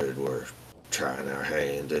registered. We're trying our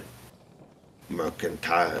hand at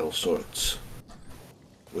mercantile sorts.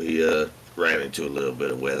 We ran into a little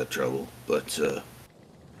bit of weather trouble, but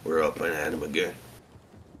we're up and at 'em again.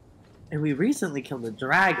 And we recently killed a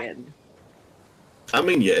dragon. I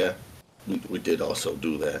mean, yeah, we did also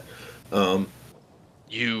do that.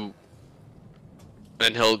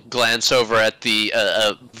 And he'll glance over at the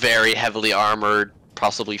very heavily armored,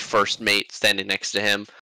 possibly first mate standing next to him.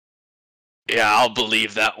 Yeah, I'll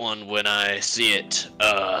believe that one when I see it.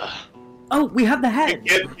 Oh, we have the head.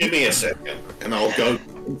 Give me a second, and I'll go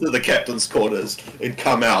into the captain's quarters and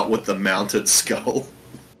come out with the mounted skull.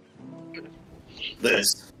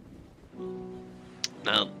 This.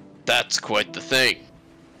 Now, that's quite the thing.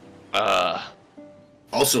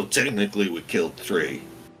 Also, technically, we killed 3.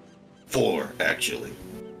 4, actually.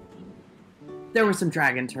 There were some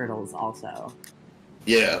dragon turtles also.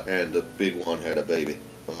 Yeah, and the big one had a baby.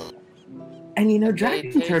 And you know,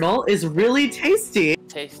 dragon turtle is really tasty.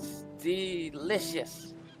 Tastes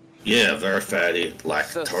delicious. Yeah, very fatty, like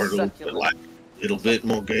So turtle, but succulent. like a little bit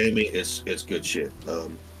more gamey. It's good shit.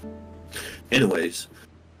 Anyways,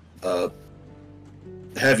 have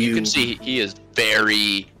you? You can see he is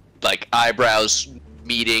very, like, eyebrows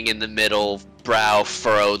meeting in the middle, brow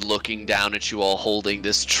furrowed, looking down at you all, holding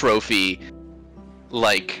this trophy,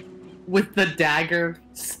 like, with the dagger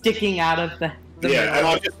sticking out of the Yeah, and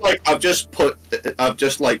I've just put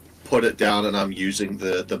it down, and I'm using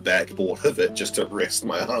the backboard of it just to rest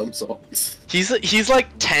my arms on. he's like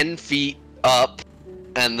 10 feet up,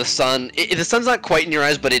 and the sun's not quite in your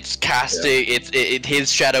eyes, but it's casting. Yeah.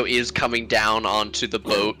 His shadow is coming down onto the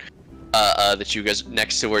boat that you guys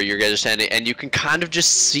next to where you guys are standing, and you can kind of just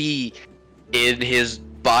see in his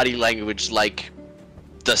body language like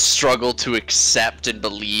the struggle to accept and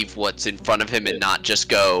believe what's in front of him and not just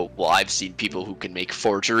go, well, I've seen people who can make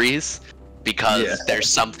forgeries, because there's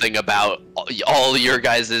something about all your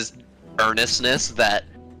guys' earnestness that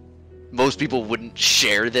most people wouldn't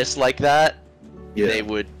share this like that. Yeah. They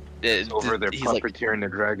would. It's over there puppeteering the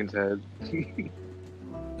dragon's head.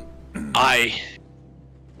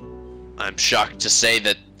 I'm shocked to say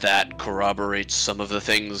that corroborates some of the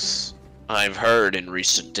things I've heard in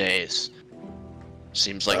recent days.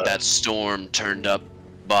 Seems like that storm turned up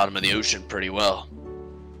bottom of the ocean pretty well.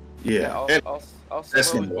 Yeah.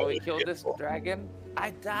 Also, when we killed this dragon,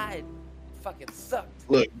 I died. Fucking sucked.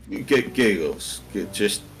 Look, Giggles.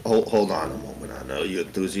 Just hold on a moment. I know you're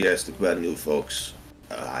enthusiastic about new folks.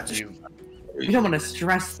 We don't want to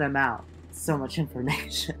stress them out. So much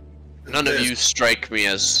information. None of you strike me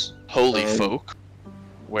as holy folk.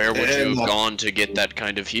 Where would you have gone to get that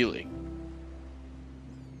kind of healing?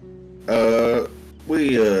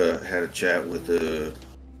 We had a chat with a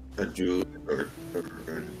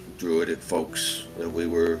druidic folks that we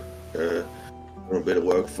were doing a bit of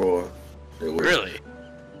work for. Really?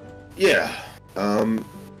 Yeah.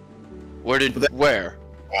 Where?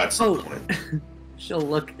 That's the point. She'll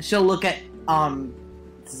look at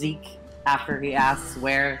Zeke after he asks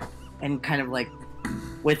where, and kind of like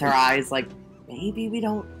with her eyes like, maybe we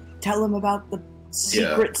don't tell him about the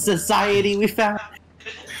secret society we found.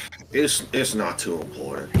 It's not too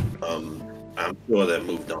important. I'm sure that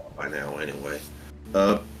moved on by now anyway.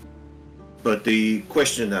 But the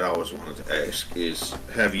question that I always wanted to ask is,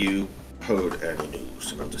 have you heard any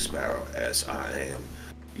news of the Sparrow, as I am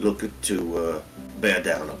looking to bear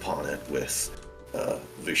down upon it with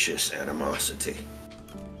vicious animosity?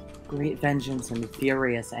 Great vengeance and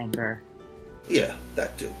furious anger. Yeah,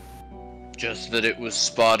 that too. Just that it was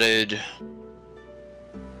spotted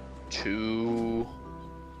 2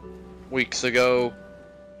 weeks ago.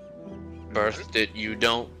 Birthed it, you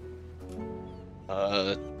don't.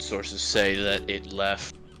 Sources say that it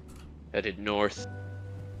left, headed north.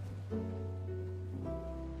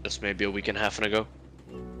 Just maybe a week and a half ago.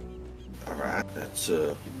 Alright, that's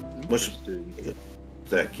much.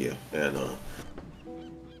 Thank you, and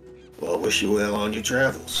well, wish you well on your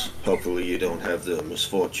travels. Hopefully you don't have the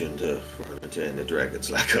misfortune to run into any dragons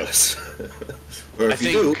like us. Or if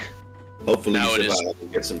you do, hopefully you survive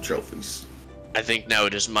and get some trophies. I think now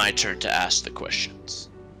it is my turn to ask the questions.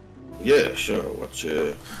 Yeah, sure. What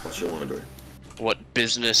you wondering? What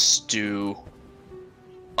business do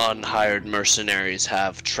unhired mercenaries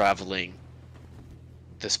have traveling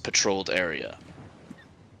this patrolled area?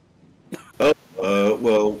 Oh,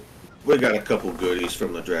 well, we got a couple goodies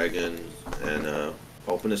from the dragon, and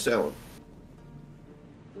hoping to sell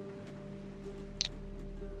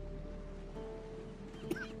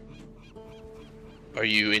them. Are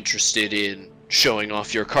you interested in showing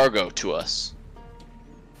off your cargo to us?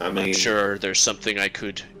 I'm sure there's something I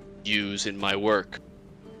could use in my work.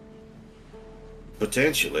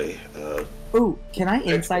 Potentially. Ooh, can I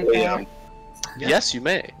insight that? Yes, you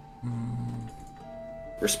may.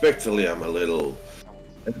 Respectfully, I'm a little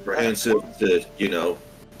apprehensive to,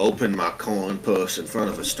 open my coin purse in front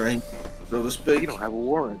of a stranger, so to speak. You don't have a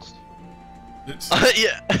warrant.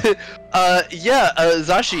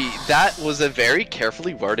 Zashi, that was a very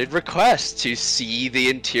carefully worded request to see the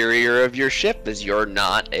interior of your ship, as you're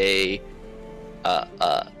not a,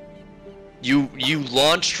 you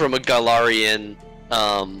launched from a Galarian,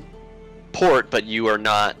 port, but you are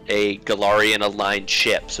not a Galarian-aligned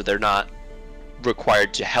ship, so they're not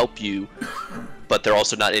required to help you, but they're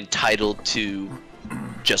also not entitled to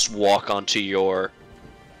just walk onto your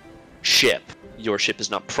ship. Your ship is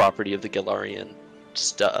not property of the Galarian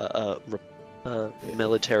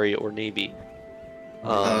military or navy.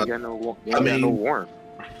 You got no warrant.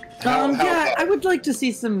 I would like to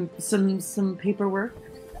see some paperwork.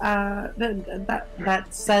 that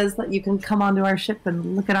says that you can come onto our ship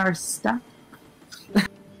and look at our stuff.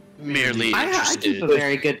 Merely I interested. keep a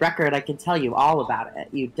very good record. I can tell you all about it.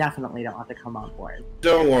 You definitely don't have to come on board.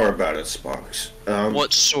 Don't worry about it, Sparks.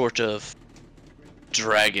 What sort of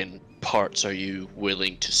dragon parts are you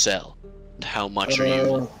willing to sell? And how much are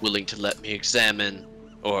you willing to let me examine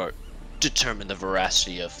or determine the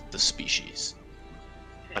veracity of the species?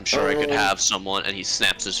 I'm sure I could have someone, and he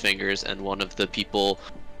snaps his fingers, and one of the people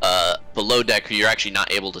below deck who you're actually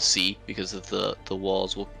not able to see because of the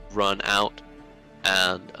walls will run out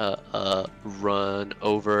and run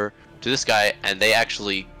over to this guy, and they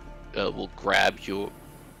actually will grab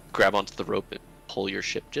onto the rope and pull your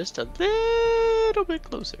ship just a little bit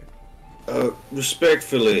closer.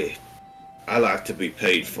 Respectfully, I like to be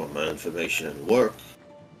paid for my information and work.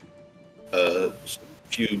 If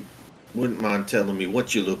you wouldn't mind telling me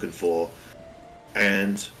what you're looking for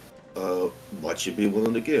and what you'd be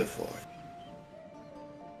willing to give for it.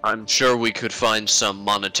 I'm sure we could find some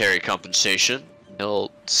monetary compensation.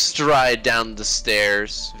 He'll stride down the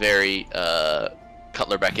stairs, very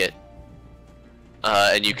Cutler Beckett.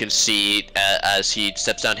 And you can see as he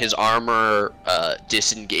steps down, his armor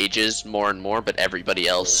disengages more and more, but everybody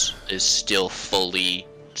else is still fully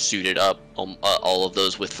suited up. All of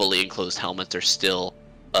those with fully enclosed helmets are still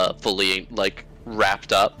fully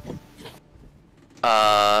wrapped up.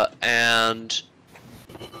 And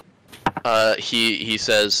he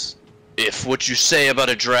says, if what you say about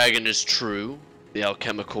a dragon is true, the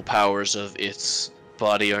alchemical powers of its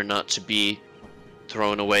body are not to be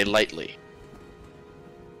thrown away lightly.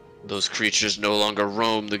 Those creatures no longer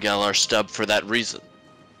roam the Galar Stub for that reason.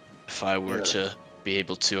 If I were to be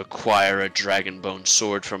able to acquire a dragon bone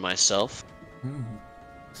sword for myself,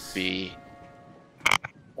 be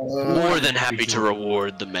more than happy to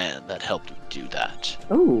reward the man that helped me do that.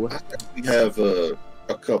 Oh, We have a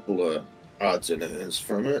couple of odds and ends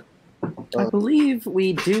from it. I believe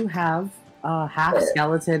we do have a half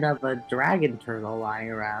skeleton of a dragon turtle lying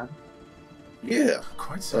around. Yeah.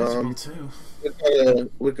 Quite sizable too.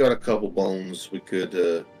 We've got a couple bones we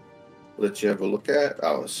could let you have a look at.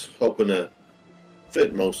 I was hoping to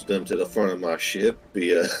fit most of them to the front of my ship.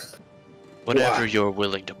 Whatever you're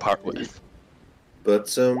willing to part with.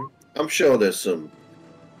 But I'm sure there's some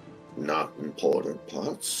not important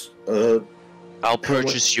parts. I'll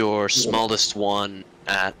purchase your smallest one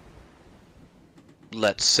at,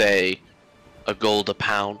 let's say, $1 a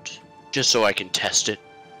pound, just so I can test it.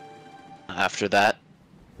 After that,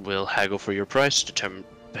 we'll haggle for your price,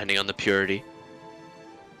 depending on the purity.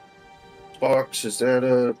 Sparks, is that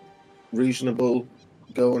a reasonable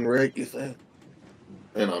going rate, you think?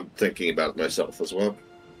 And I'm thinking about it myself as well.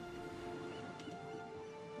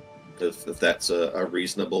 If that's a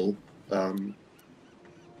reasonable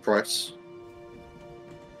price.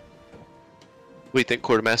 What do you think,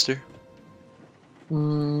 Quartermaster?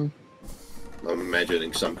 I'm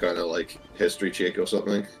imagining some kind of history check or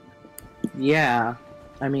something. Yeah,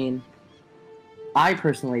 I mean, I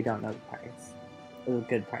personally don't know the price. It was a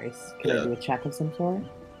good price. Can I do a check of some sort?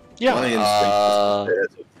 Yeah. My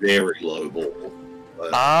instinct is a very low ball.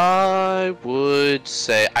 I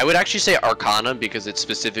would actually say Arcana because it's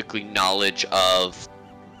specifically knowledge of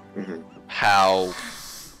how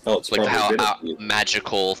how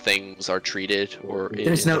magical things are treated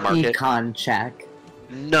There's no econ check.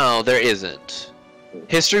 No, there isn't.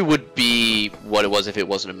 History would be what it was if it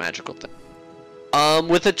wasn't a magical thing.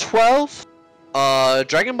 With a 12,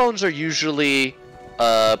 dragon bones are usually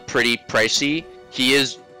pretty pricey. He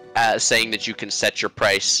is saying that you can set your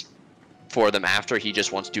price for them after. He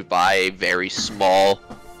just wants to buy a very small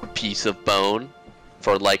piece of bone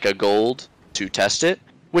for a gold to test it,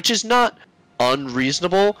 which is not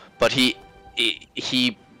unreasonable, but he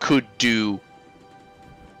could do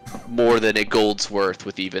more than a gold's worth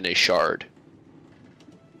with even a shard.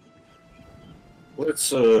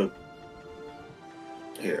 Let's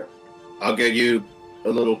here. I'll get you a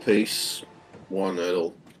little piece, one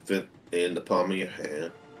that'll fit in the palm of your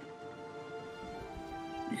hand.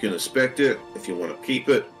 You can inspect it. If you want to keep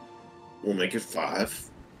it, we'll make it 5.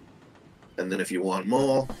 And then if you want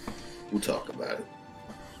more, we'll talk about it.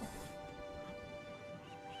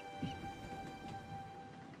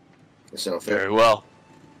 That sound fair? Very well.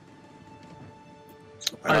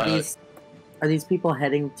 Are these people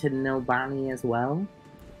heading to Nobani as well?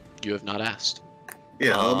 You have not asked.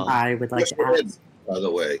 Yeah, I would like to ask. By the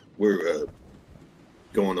way, we're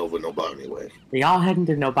going over Nobani way. Are y'all heading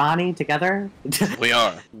to Nobani together? We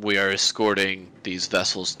are. We are escorting these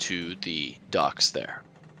vessels to the docks there.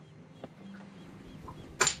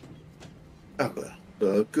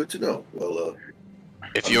 Good to know. Well,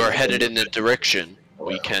 if you are headed in the direction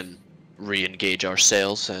we can re-engage our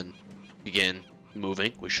sails and begin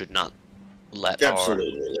moving. We should not let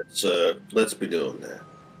Absolutely. Let's be doing that.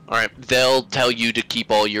 Alright, they'll tell you to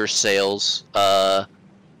keep all your sails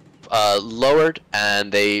lowered,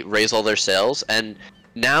 and they raise all their sails, and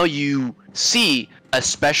now you see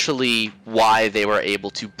especially why they were able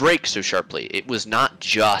to break so sharply. It was not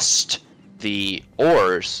just the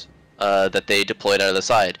oars that they deployed out of the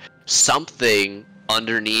side. Something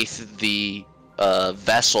underneath the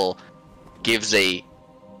vessel gives a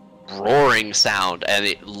roaring sound, and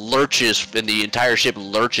it lurches, and the entire ship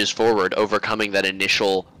lurches forward, overcoming that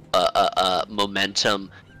initial momentum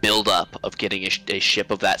buildup of getting a ship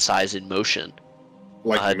of that size in motion.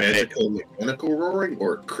 Like magical mechanical roaring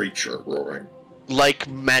or creature roaring? Like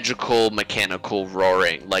magical mechanical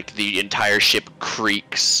roaring. Like the entire ship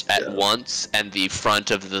creaks at once, and the front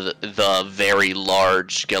of the very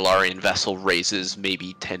large Galarian vessel raises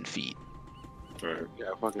maybe 10 feet. Right. Yeah,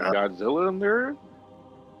 fucking Godzilla in there.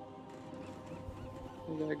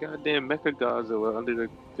 That goddamn Mecha Godzilla under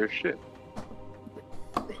their ship.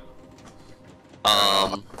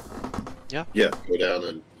 Yeah, go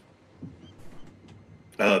down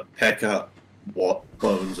and pack up what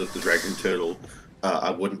bones of the dragon turtle I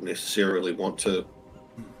wouldn't necessarily want to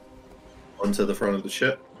onto the front of the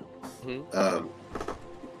ship. Mm-hmm.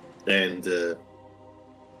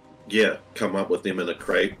 Come up with them in a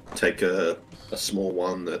crate. Take a small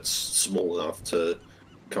one that's small enough to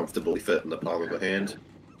comfortably fit in the palm of a hand.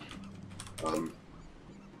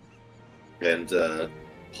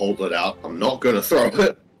 Hold it out. I'm not going to throw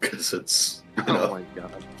it because it's oh my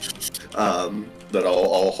god. But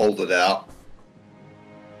I'll hold it out.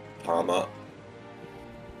 Palm up.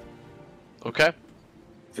 Okay.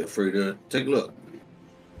 Feel free to take a look.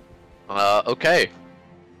 Okay.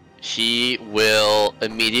 He will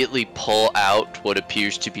immediately pull out what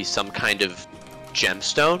appears to be some kind of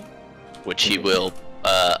gemstone, which he will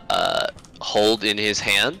hold in his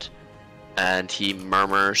hand, and he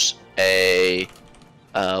murmurs a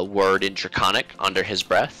word in Draconic under his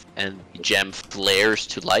breath, and the gem flares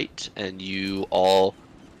to light, and you all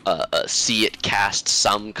see it cast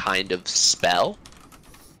some kind of spell,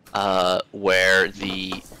 where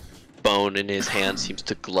the bone in his hand seems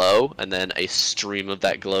to glow, and then a stream of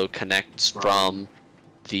that glow connects from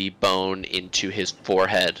the bone into his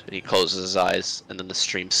forehead, and he closes his eyes, and then the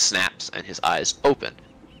stream snaps, and his eyes open.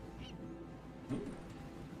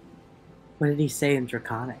 What did he say in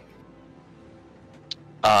Draconic?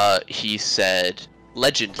 He said,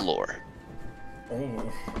 legend lore.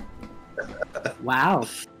 Oh. Wow.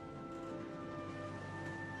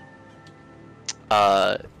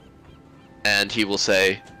 And he will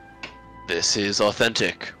say, this is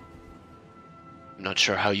authentic. I'm not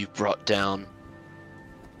sure how you brought down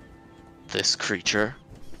this creature.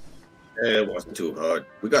 It wasn't too hard.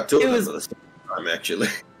 We got two of them at the same time, actually.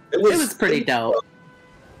 It was pretty dope.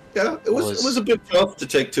 Yeah, it was a bit tough to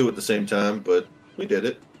take two at the same time, but we did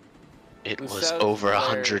it. It was over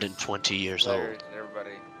 120 years old.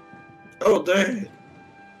 Everybody. Oh, dang.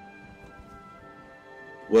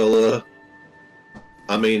 Well,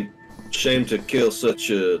 I mean, shame to kill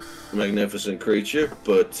such a magnificent creature,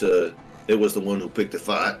 but it was the one who picked the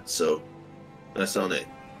fight, so that's on it.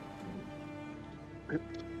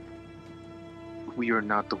 We are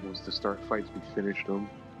not the ones to start fights, we finished them.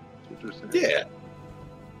 That's what you're saying. Yeah.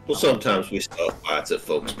 Well, sometimes we start fights if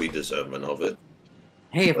folks be deserving of it.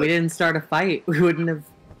 Hey, if we didn't start a fight, we wouldn't have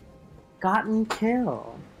gotten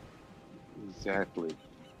killed. Exactly.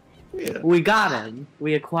 Yeah. We got him.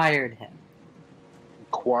 We acquired him.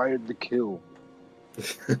 Acquired the kill.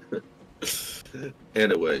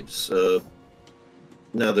 Anyways,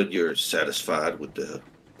 now that you're satisfied with the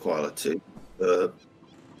quality,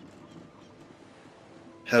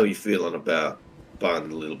 how are you feeling about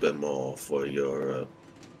buying a little bit more for your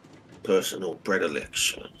personal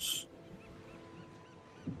predilections?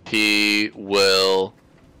 He will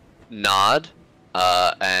nod,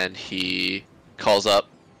 and he calls up,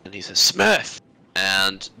 and he says, Smith!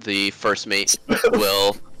 And the first mate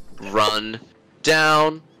will run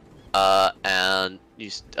down, and you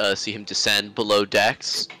see him descend below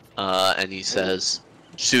decks, and he says,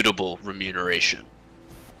 suitable remuneration.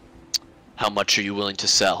 How much are you willing to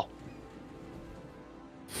sell?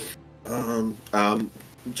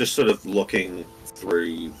 Just sort of looking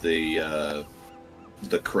through the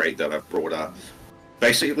crate that I've brought up.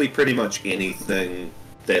 Basically, pretty much anything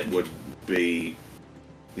that would be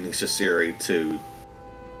necessary to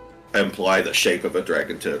imply the shape of a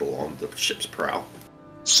dragon turtle on the ship's prow.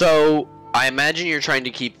 So, I imagine you're trying to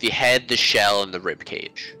keep the head, the shell, and the rib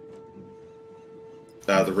cage.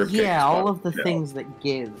 The rib cage. Yeah, all of the things that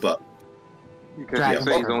give. But Because he's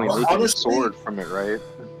only making a sword from it, right?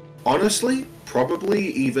 Honestly, probably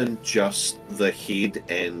even just the head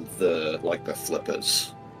and the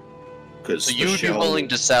flippers. Because so you'd be willing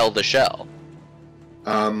to sell the shell?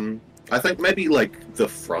 I think maybe like the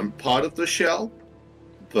front part of the shell,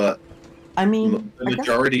 but I mean, the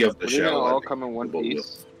majority of the shell all come in one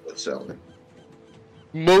piece. With selling.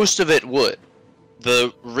 Most of it would.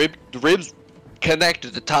 The ribs connect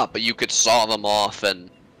at the top, but you could saw them off and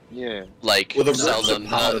sell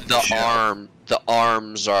them. The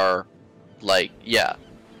arms are yeah.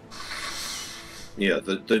 Yeah,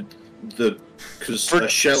 because a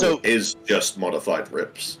shell is just modified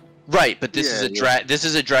ribs. Right, but this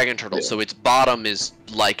is a dragon turtle, so its bottom is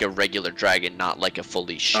like a regular dragon, not like a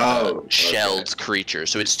fully shelled creature.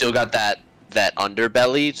 So it's still got that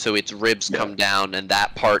underbelly, so its ribs come down, and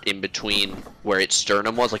that part in between where its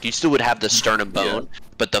sternum was, like you still would have the sternum bone,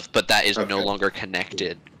 but that is no longer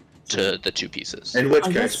connected to the two pieces. In which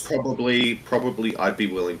case, probably I'd be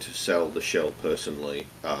willing to sell the shell personally.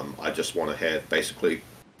 I just want to have basically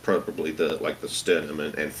probably the sternum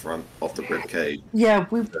and front of the rib cage. Yeah,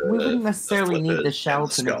 we wouldn't necessarily need the shell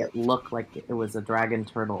to make it look like it was a dragon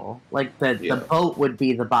turtle. Like the boat would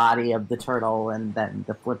be the body of the turtle, and then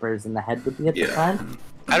the flippers and the head would be at the front.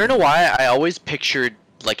 I don't know why I always pictured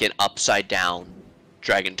like an upside down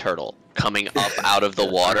dragon turtle coming up out of the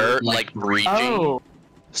water, like breaching. Oh.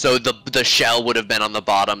 So the shell would have been on the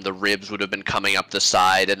bottom, the ribs would have been coming up the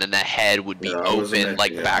side, and then the head would be open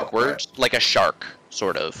backwards, like a shark,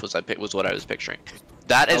 sort of was what I was picturing.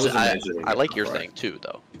 That is, I like your thing too,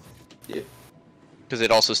 though. Yeah. Because it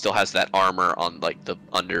also still has that armor on like the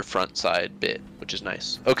under front side bit, which is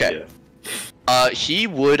nice. Okay. Yeah. He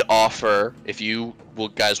would offer, if you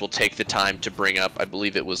guys will take the time to bring up, I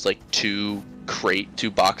believe it was like two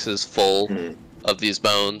boxes full of these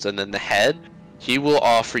bones, and then the head. He will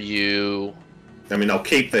offer you... I mean, I'll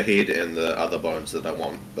keep the head and the other bones that I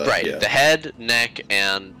want. But the head, neck,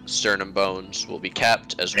 and sternum bones will be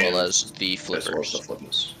kept, as well as the flippers. As well as the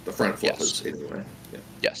flippers. The front flippers, anyway. Yeah.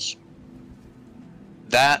 Yes.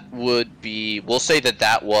 That would be... We'll say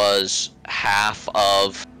that was half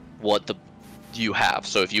of what you have.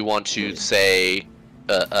 So if you want to, say,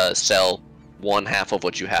 sell one half of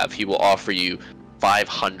what you have, he will offer you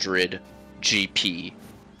 500 GP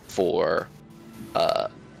for...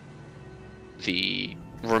 the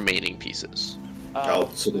remaining pieces.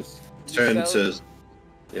 Turn to...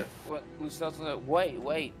 Yeah.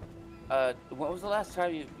 Wait. When was the last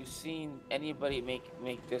time you've seen anybody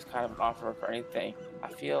make this kind of an offer for anything? I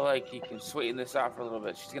feel like you can sweeten this out for a little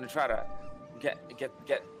bit. She's gonna try to get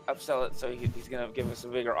upsell it, so he's gonna give us a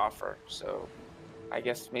bigger offer. So, I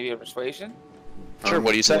guess maybe a persuasion. Sure.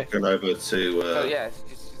 What do you say? Over to. She's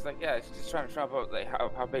just trying to trump out like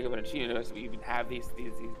how big of an achievement it is that we even have these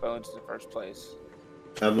bones in the first place.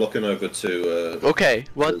 I'm looking over to. Okay,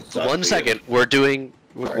 one second. We're doing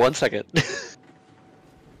 1 second.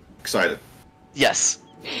 Excited. Yes.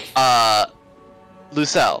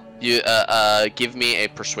 Lucelle, you give me a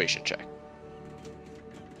persuasion check.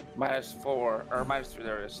 -4 or -3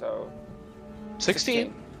 there is, so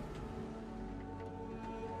 16.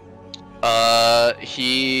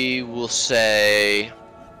 He will say,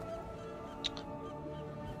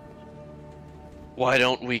 why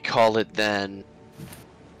don't we call it then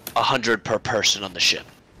 100 per person on the ship?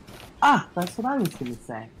 Ah, that's what I was gonna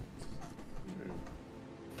say.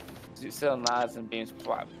 Lucille nods and beams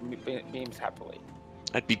happily.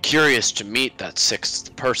 I'd be curious to meet that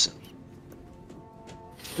 6th person.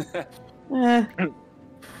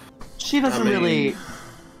 She doesn't really.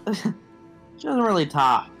 She doesn't really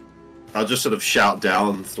talk. I'll just sort of shout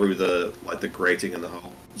down through the grating in the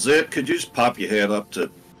hull. Zip, could you just pop your head up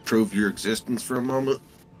to prove your existence for a moment?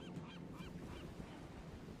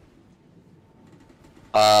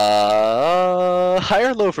 High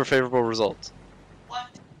or low for favorable results? What?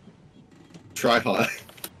 Try high.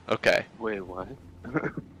 Okay. Wait, what?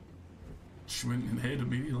 She went in head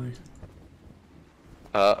immediately.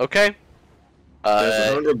 Okay.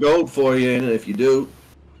 There's 100 gold for you, and if you do...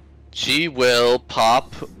 She will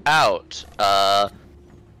pop out,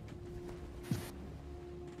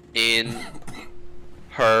 in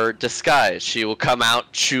her disguise. She will come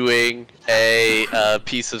out chewing a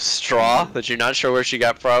piece of straw that you're not sure where she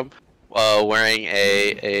got from, wearing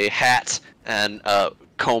a hat and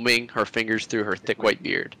combing her fingers through her thick white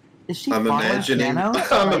beard. Is she I'm imagining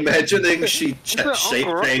she shape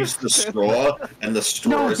changed the straw, and the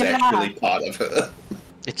straw is actually part of her.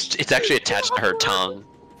 It's actually attached to her tongue.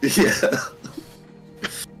 Yeah.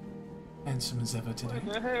 Handsome as ever today.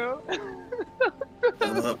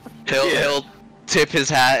 He'll tip his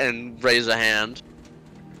hat and raise a hand.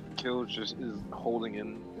 Kill just is holding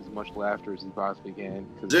in as much laughter as he possibly can.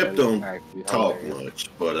 Zip don't talk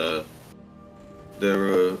much, but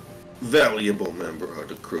they're a valuable member of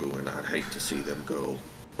the crew, and I'd hate to see them go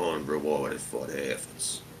unrewarded for their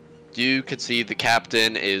efforts. You can see the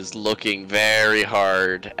captain is looking very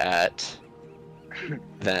hard at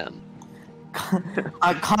them.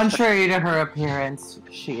 Contrary to her appearance,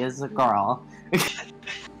 she is a girl.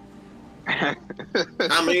 I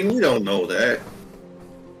mean, we don't know that.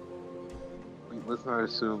 Let's not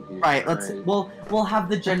assume here. Right. We'll have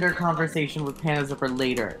the gender conversation with Panazipper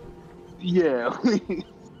later. Yeah.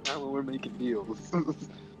 Not when we're making deals.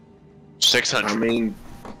 600. I mean,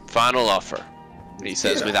 final offer. He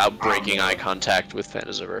says yeah, without breaking eye contact with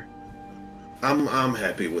Panazipper. I'm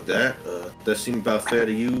happy with that. That seemed about fair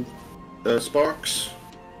to you, Sparks.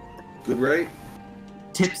 Good rate.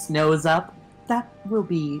 Tips nose up. That will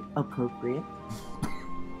be appropriate.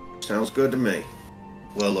 Sounds good to me.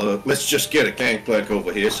 Well, let's just get a gangplank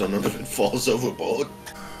over here so none of it falls overboard.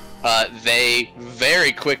 They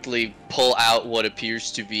very quickly pull out what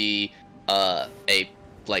appears to be a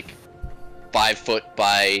 5-foot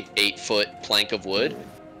by 8-foot plank of wood,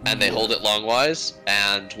 and they hold it longwise,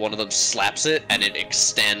 and one of them slaps it, and it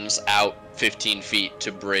extends out 15 feet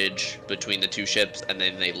to bridge between the two ships, and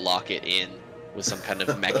then they lock it in with some kind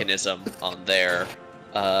of mechanism on their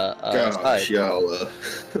Gosh, side. y'all,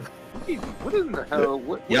 what in the hell?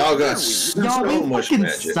 y'all got Y'all, so we much fucking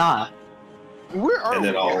magic. suck. Where are And we?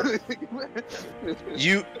 then all-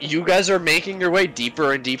 You guys are making your way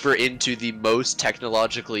deeper and deeper into the most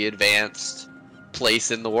technologically advanced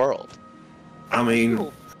place in the world. I mean,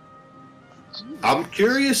 I'm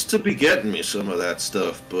curious to be getting me some of that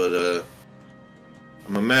stuff, but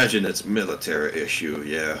I'm imagining it's a military issue,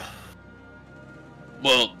 yeah.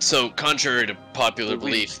 Well, so contrary to popular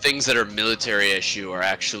belief, things that are military issue are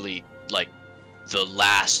actually like the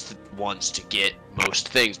last ones to get most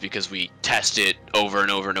things because we test it over and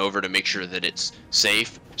over and over to make sure that it's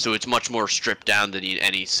safe. So it's much more stripped down than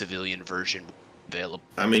any civilian version available.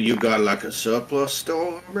 I mean, you got like a surplus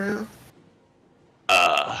store around?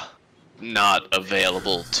 Not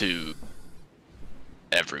available to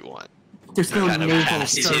everyone. There's no Kind of naval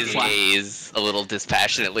passes his surplus. gaze a little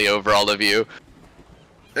dispassionately over all of you.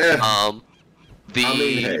 Yeah. The I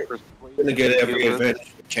mean, hey, we're gonna get every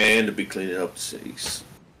advantage we can to be cleaning up the seas.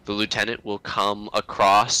 The lieutenant will come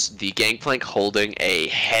across the gangplank holding a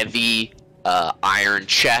heavy iron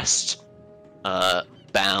chest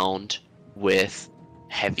bound with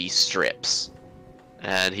heavy strips.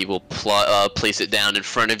 And he will place it down in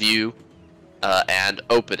front of you and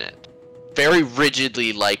open it. Very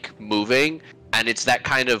rigidly, like, moving, and it's that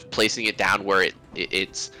kind of placing it down where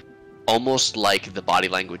it's almost like the body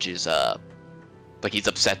language is, like he's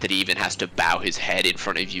upset that he even has to bow his head in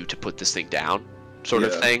front of you to put this thing down, sort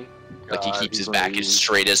of thing. Like he keeps his back as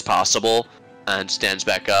straight as possible and stands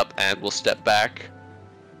back up and will step back.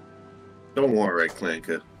 Don't worry,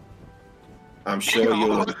 Clanker. I'm sure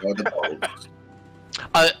you'll enjoy the bones.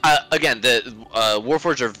 Again, the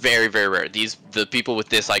Warforged are very, very rare. The people with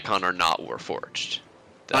this icon are not Warforged.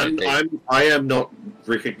 I am not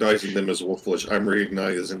recognizing them as Warforged. I'm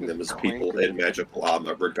recognizing them as people in magical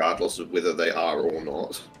armor, regardless of whether they are or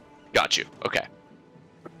not. Got you. Okay.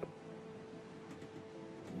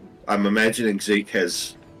 I'm imagining Zeke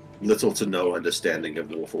has little to no understanding of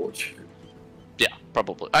Warforged. Yeah,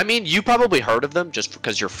 probably. I mean, you probably heard of them just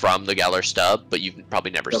because you're from the Galar Stub, but you've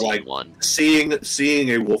probably never seen like, one. Seeing a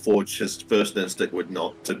Warforged, his first instinct would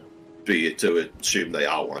not to be to assume they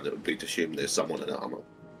are one. It would be to assume there's someone in armor.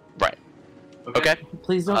 Right. Okay.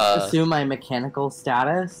 Please don't assume my mechanical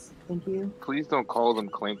status. Thank you. Please don't call them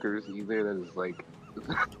clankers either. That is like.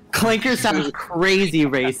 Clanker sounds crazy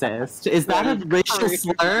racist. Is that a racial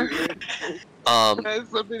slur? That's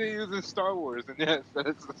something they use in Star Wars, and yes, that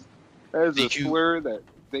is a slur that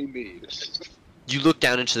they made. You look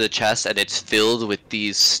down into the chest, and it's filled with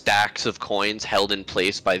these stacks of coins held in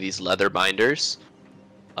place by these leather binders.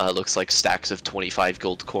 Looks like stacks of 25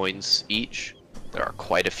 gold coins each. There are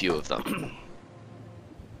quite a few of them.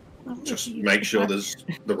 Just make sure there's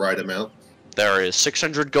the right amount. There is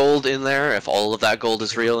 600 gold in there, if all of that gold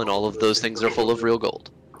is real, and all of those things are full of real gold.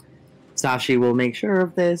 Sashi will make sure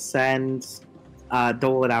of this and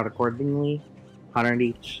dole it out accordingly. 100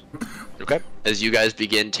 each. Okay. As you guys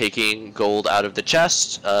begin taking gold out of the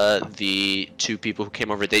chest, the two people who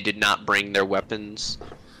came over, they did not bring their weapons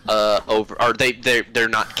over, or they're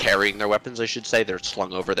not carrying their weapons, I should say. They're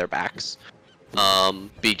slung over their backs.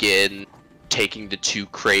 Begin taking the 2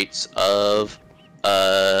 crates of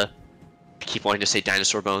I keep wanting to say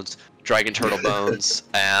dinosaur bones, dragon turtle bones,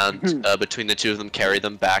 and between the two of them carry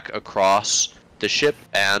them back across the ship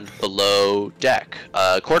and below deck.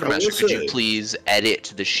 Quartermaster, could you say. please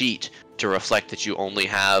edit the sheet to reflect that you only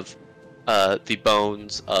have the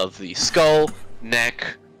bones of the skull,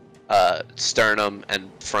 neck, sternum,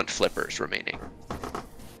 and front flippers remaining?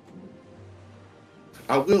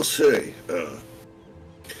 I will say,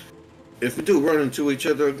 if we do run into each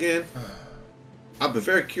other again, I'll be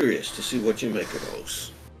very curious to see what you make of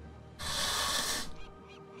those.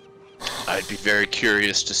 I'd be very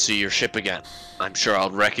curious to see your ship again. I'm sure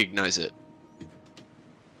I'll recognize it.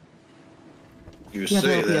 You Yeah,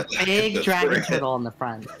 say there'll be a that. big dragon turtle on the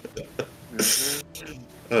front.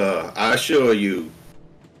 I assure you,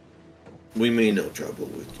 we mean no trouble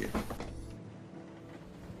with you.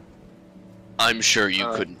 I'm sure you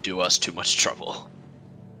couldn't do us too much trouble.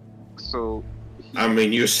 So, I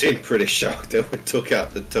mean, you seem pretty shocked that we took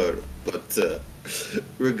out the turtle, but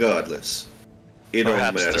regardless, it don't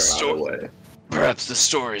Perhaps matter the either way. Perhaps the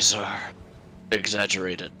stories are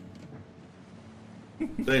exaggerated.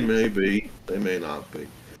 They may be, they may not be.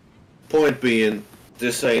 Point being,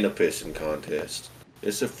 this ain't a pissing contest.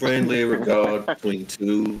 It's a friendly regard between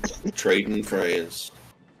two trading friends,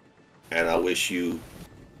 and I wish you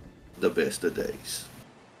the best of days.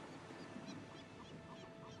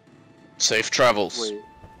 Safe travels. wait.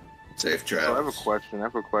 Safe So I have a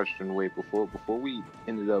travels. question. Wait, before we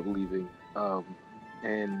ended up leaving,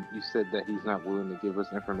 and you said that he's not willing to give us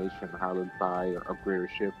information on how to buy or upgrade a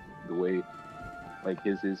ship the way, like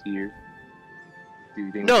his is here. Do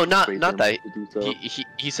you think No, we should not persuade not him that. to do so?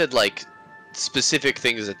 He said like specific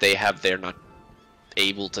things that they have they're not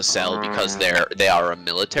able to sell because they are a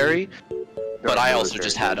military. But I also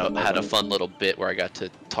just had a fun little bit where I got to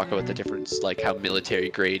talk about the difference, like how military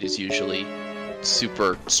grade is usually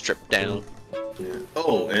super stripped down.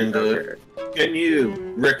 Oh, and can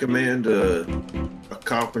you recommend a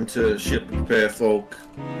carpenter ship repair folk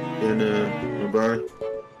in O'Brien?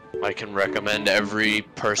 I can recommend every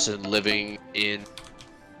person living in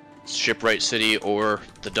Shipwright City or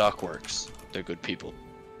the Dockworks. They're good people.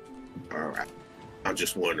 Alright. I'm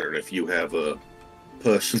just wondering if you have a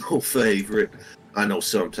personal favorite. I know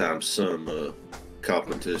sometimes some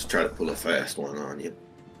carpenters try to pull a fast one on you.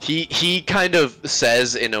 He kind of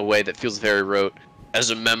says in a way that feels very rote, as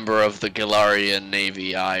a member of the Galarian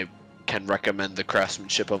Navy, I can recommend the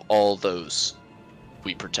craftsmanship of all those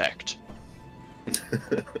we protect.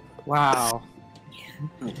 Wow.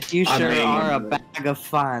 You I sure mean- are a bag of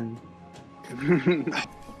fun.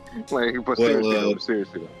 Like, but Well,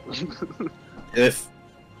 seriously though. If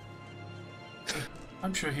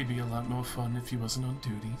I'm sure he'd be a lot more fun if he wasn't on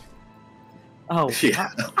duty. Oh, Yeah.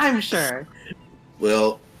 I'm sure.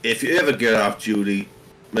 Well, if you ever get off duty,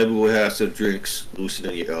 maybe we'll have some drinks,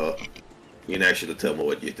 loosen your heart. You can actually tell me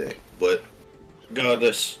what you think. But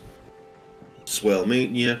regardless, swell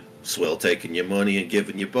meeting you, swell taking your money and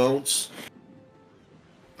giving you bones.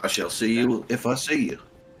 I shall see you if I see you.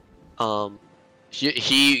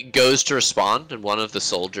 He goes to respond, and one of the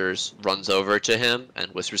soldiers runs over to him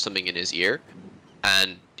and whispers something in his ear,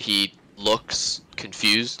 and he looks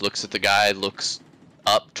confused, looks at the guy, looks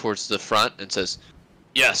up towards the front, and says,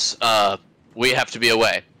 "Yes, we have to be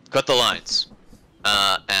away. Cut the lines."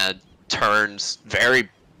 And turns very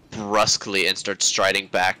brusquely and starts striding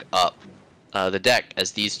back up the deck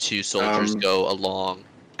as these two soldiers go along,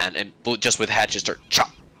 and just with hatchets start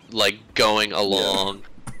like going along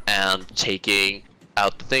and taking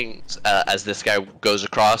out the things as this guy goes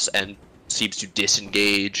across and seems to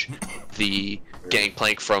disengage the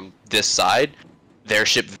gangplank from this side. Their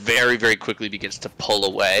ship very, very quickly begins to pull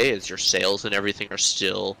away as your sails and everything are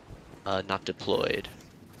still not deployed.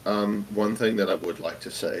 One thing that I would like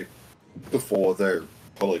to say before they're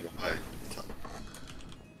pulling away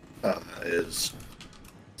is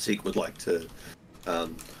Zeke would like to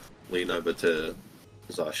lean over to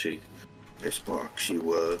Zashi. Hey Sparks,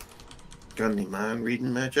 you got any mind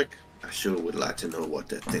reading magic? I sure would like to know what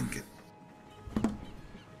they're thinking.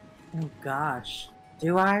 Oh gosh.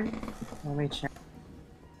 Do I? Let me check.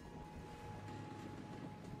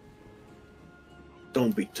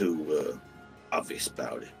 Don't be too obvious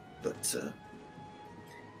about it, but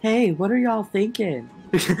Hey, what are y'all thinking?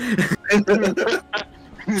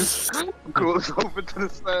 Goes over to the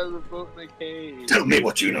side of the boat like, hey. tell me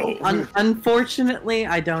what you know. Unfortunately,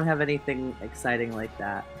 I don't have anything exciting like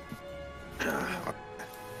that.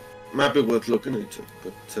 Might be worth looking into,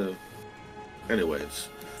 but anyways,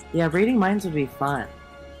 Yeah, reading minds would be fun.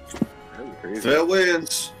 fair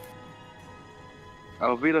winds.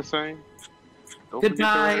 I'll be the same. Don't forget to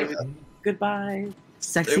Goodbye. write. Goodbye, They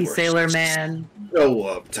sexy were sailor man. No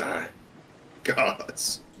uptime.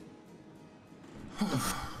 Gods.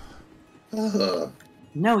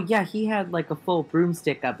 No, yeah, he had like a full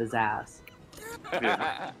broomstick up his ass.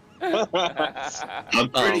 Yeah. I'm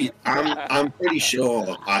pretty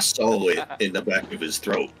sure I saw it in the back of his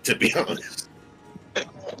throat, to be honest.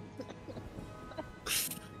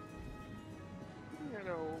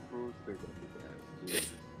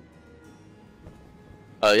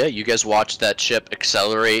 Yeah, you guys watch that ship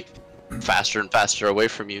accelerate faster and faster away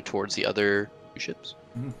from you towards the other two ships.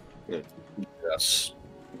 That's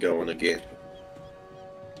going again.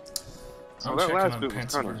 So that last bit was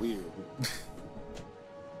kind of weird.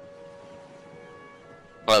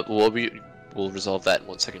 We'll resolve that in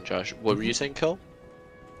 1 second, Josh. What were you saying, Kel?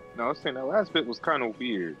 No, I was saying that last bit was kind of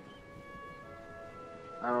weird.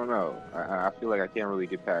 I don't know. I feel like I can't really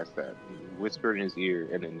get past that. He whispered in his ear,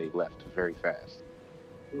 and then they left very fast.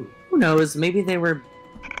 Who knows? Maybe they were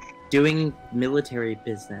doing military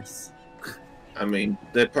business. I mean,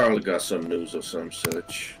 they probably got some news of some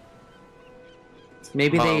such.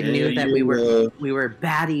 Maybe they knew that we were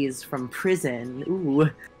baddies from prison. Ooh.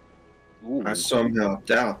 I somehow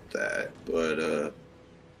doubt that, but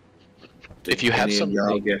if you have something,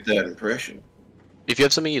 y'all get that impression. If you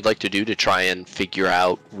have something you'd like to do to try and figure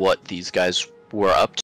out what these guys were up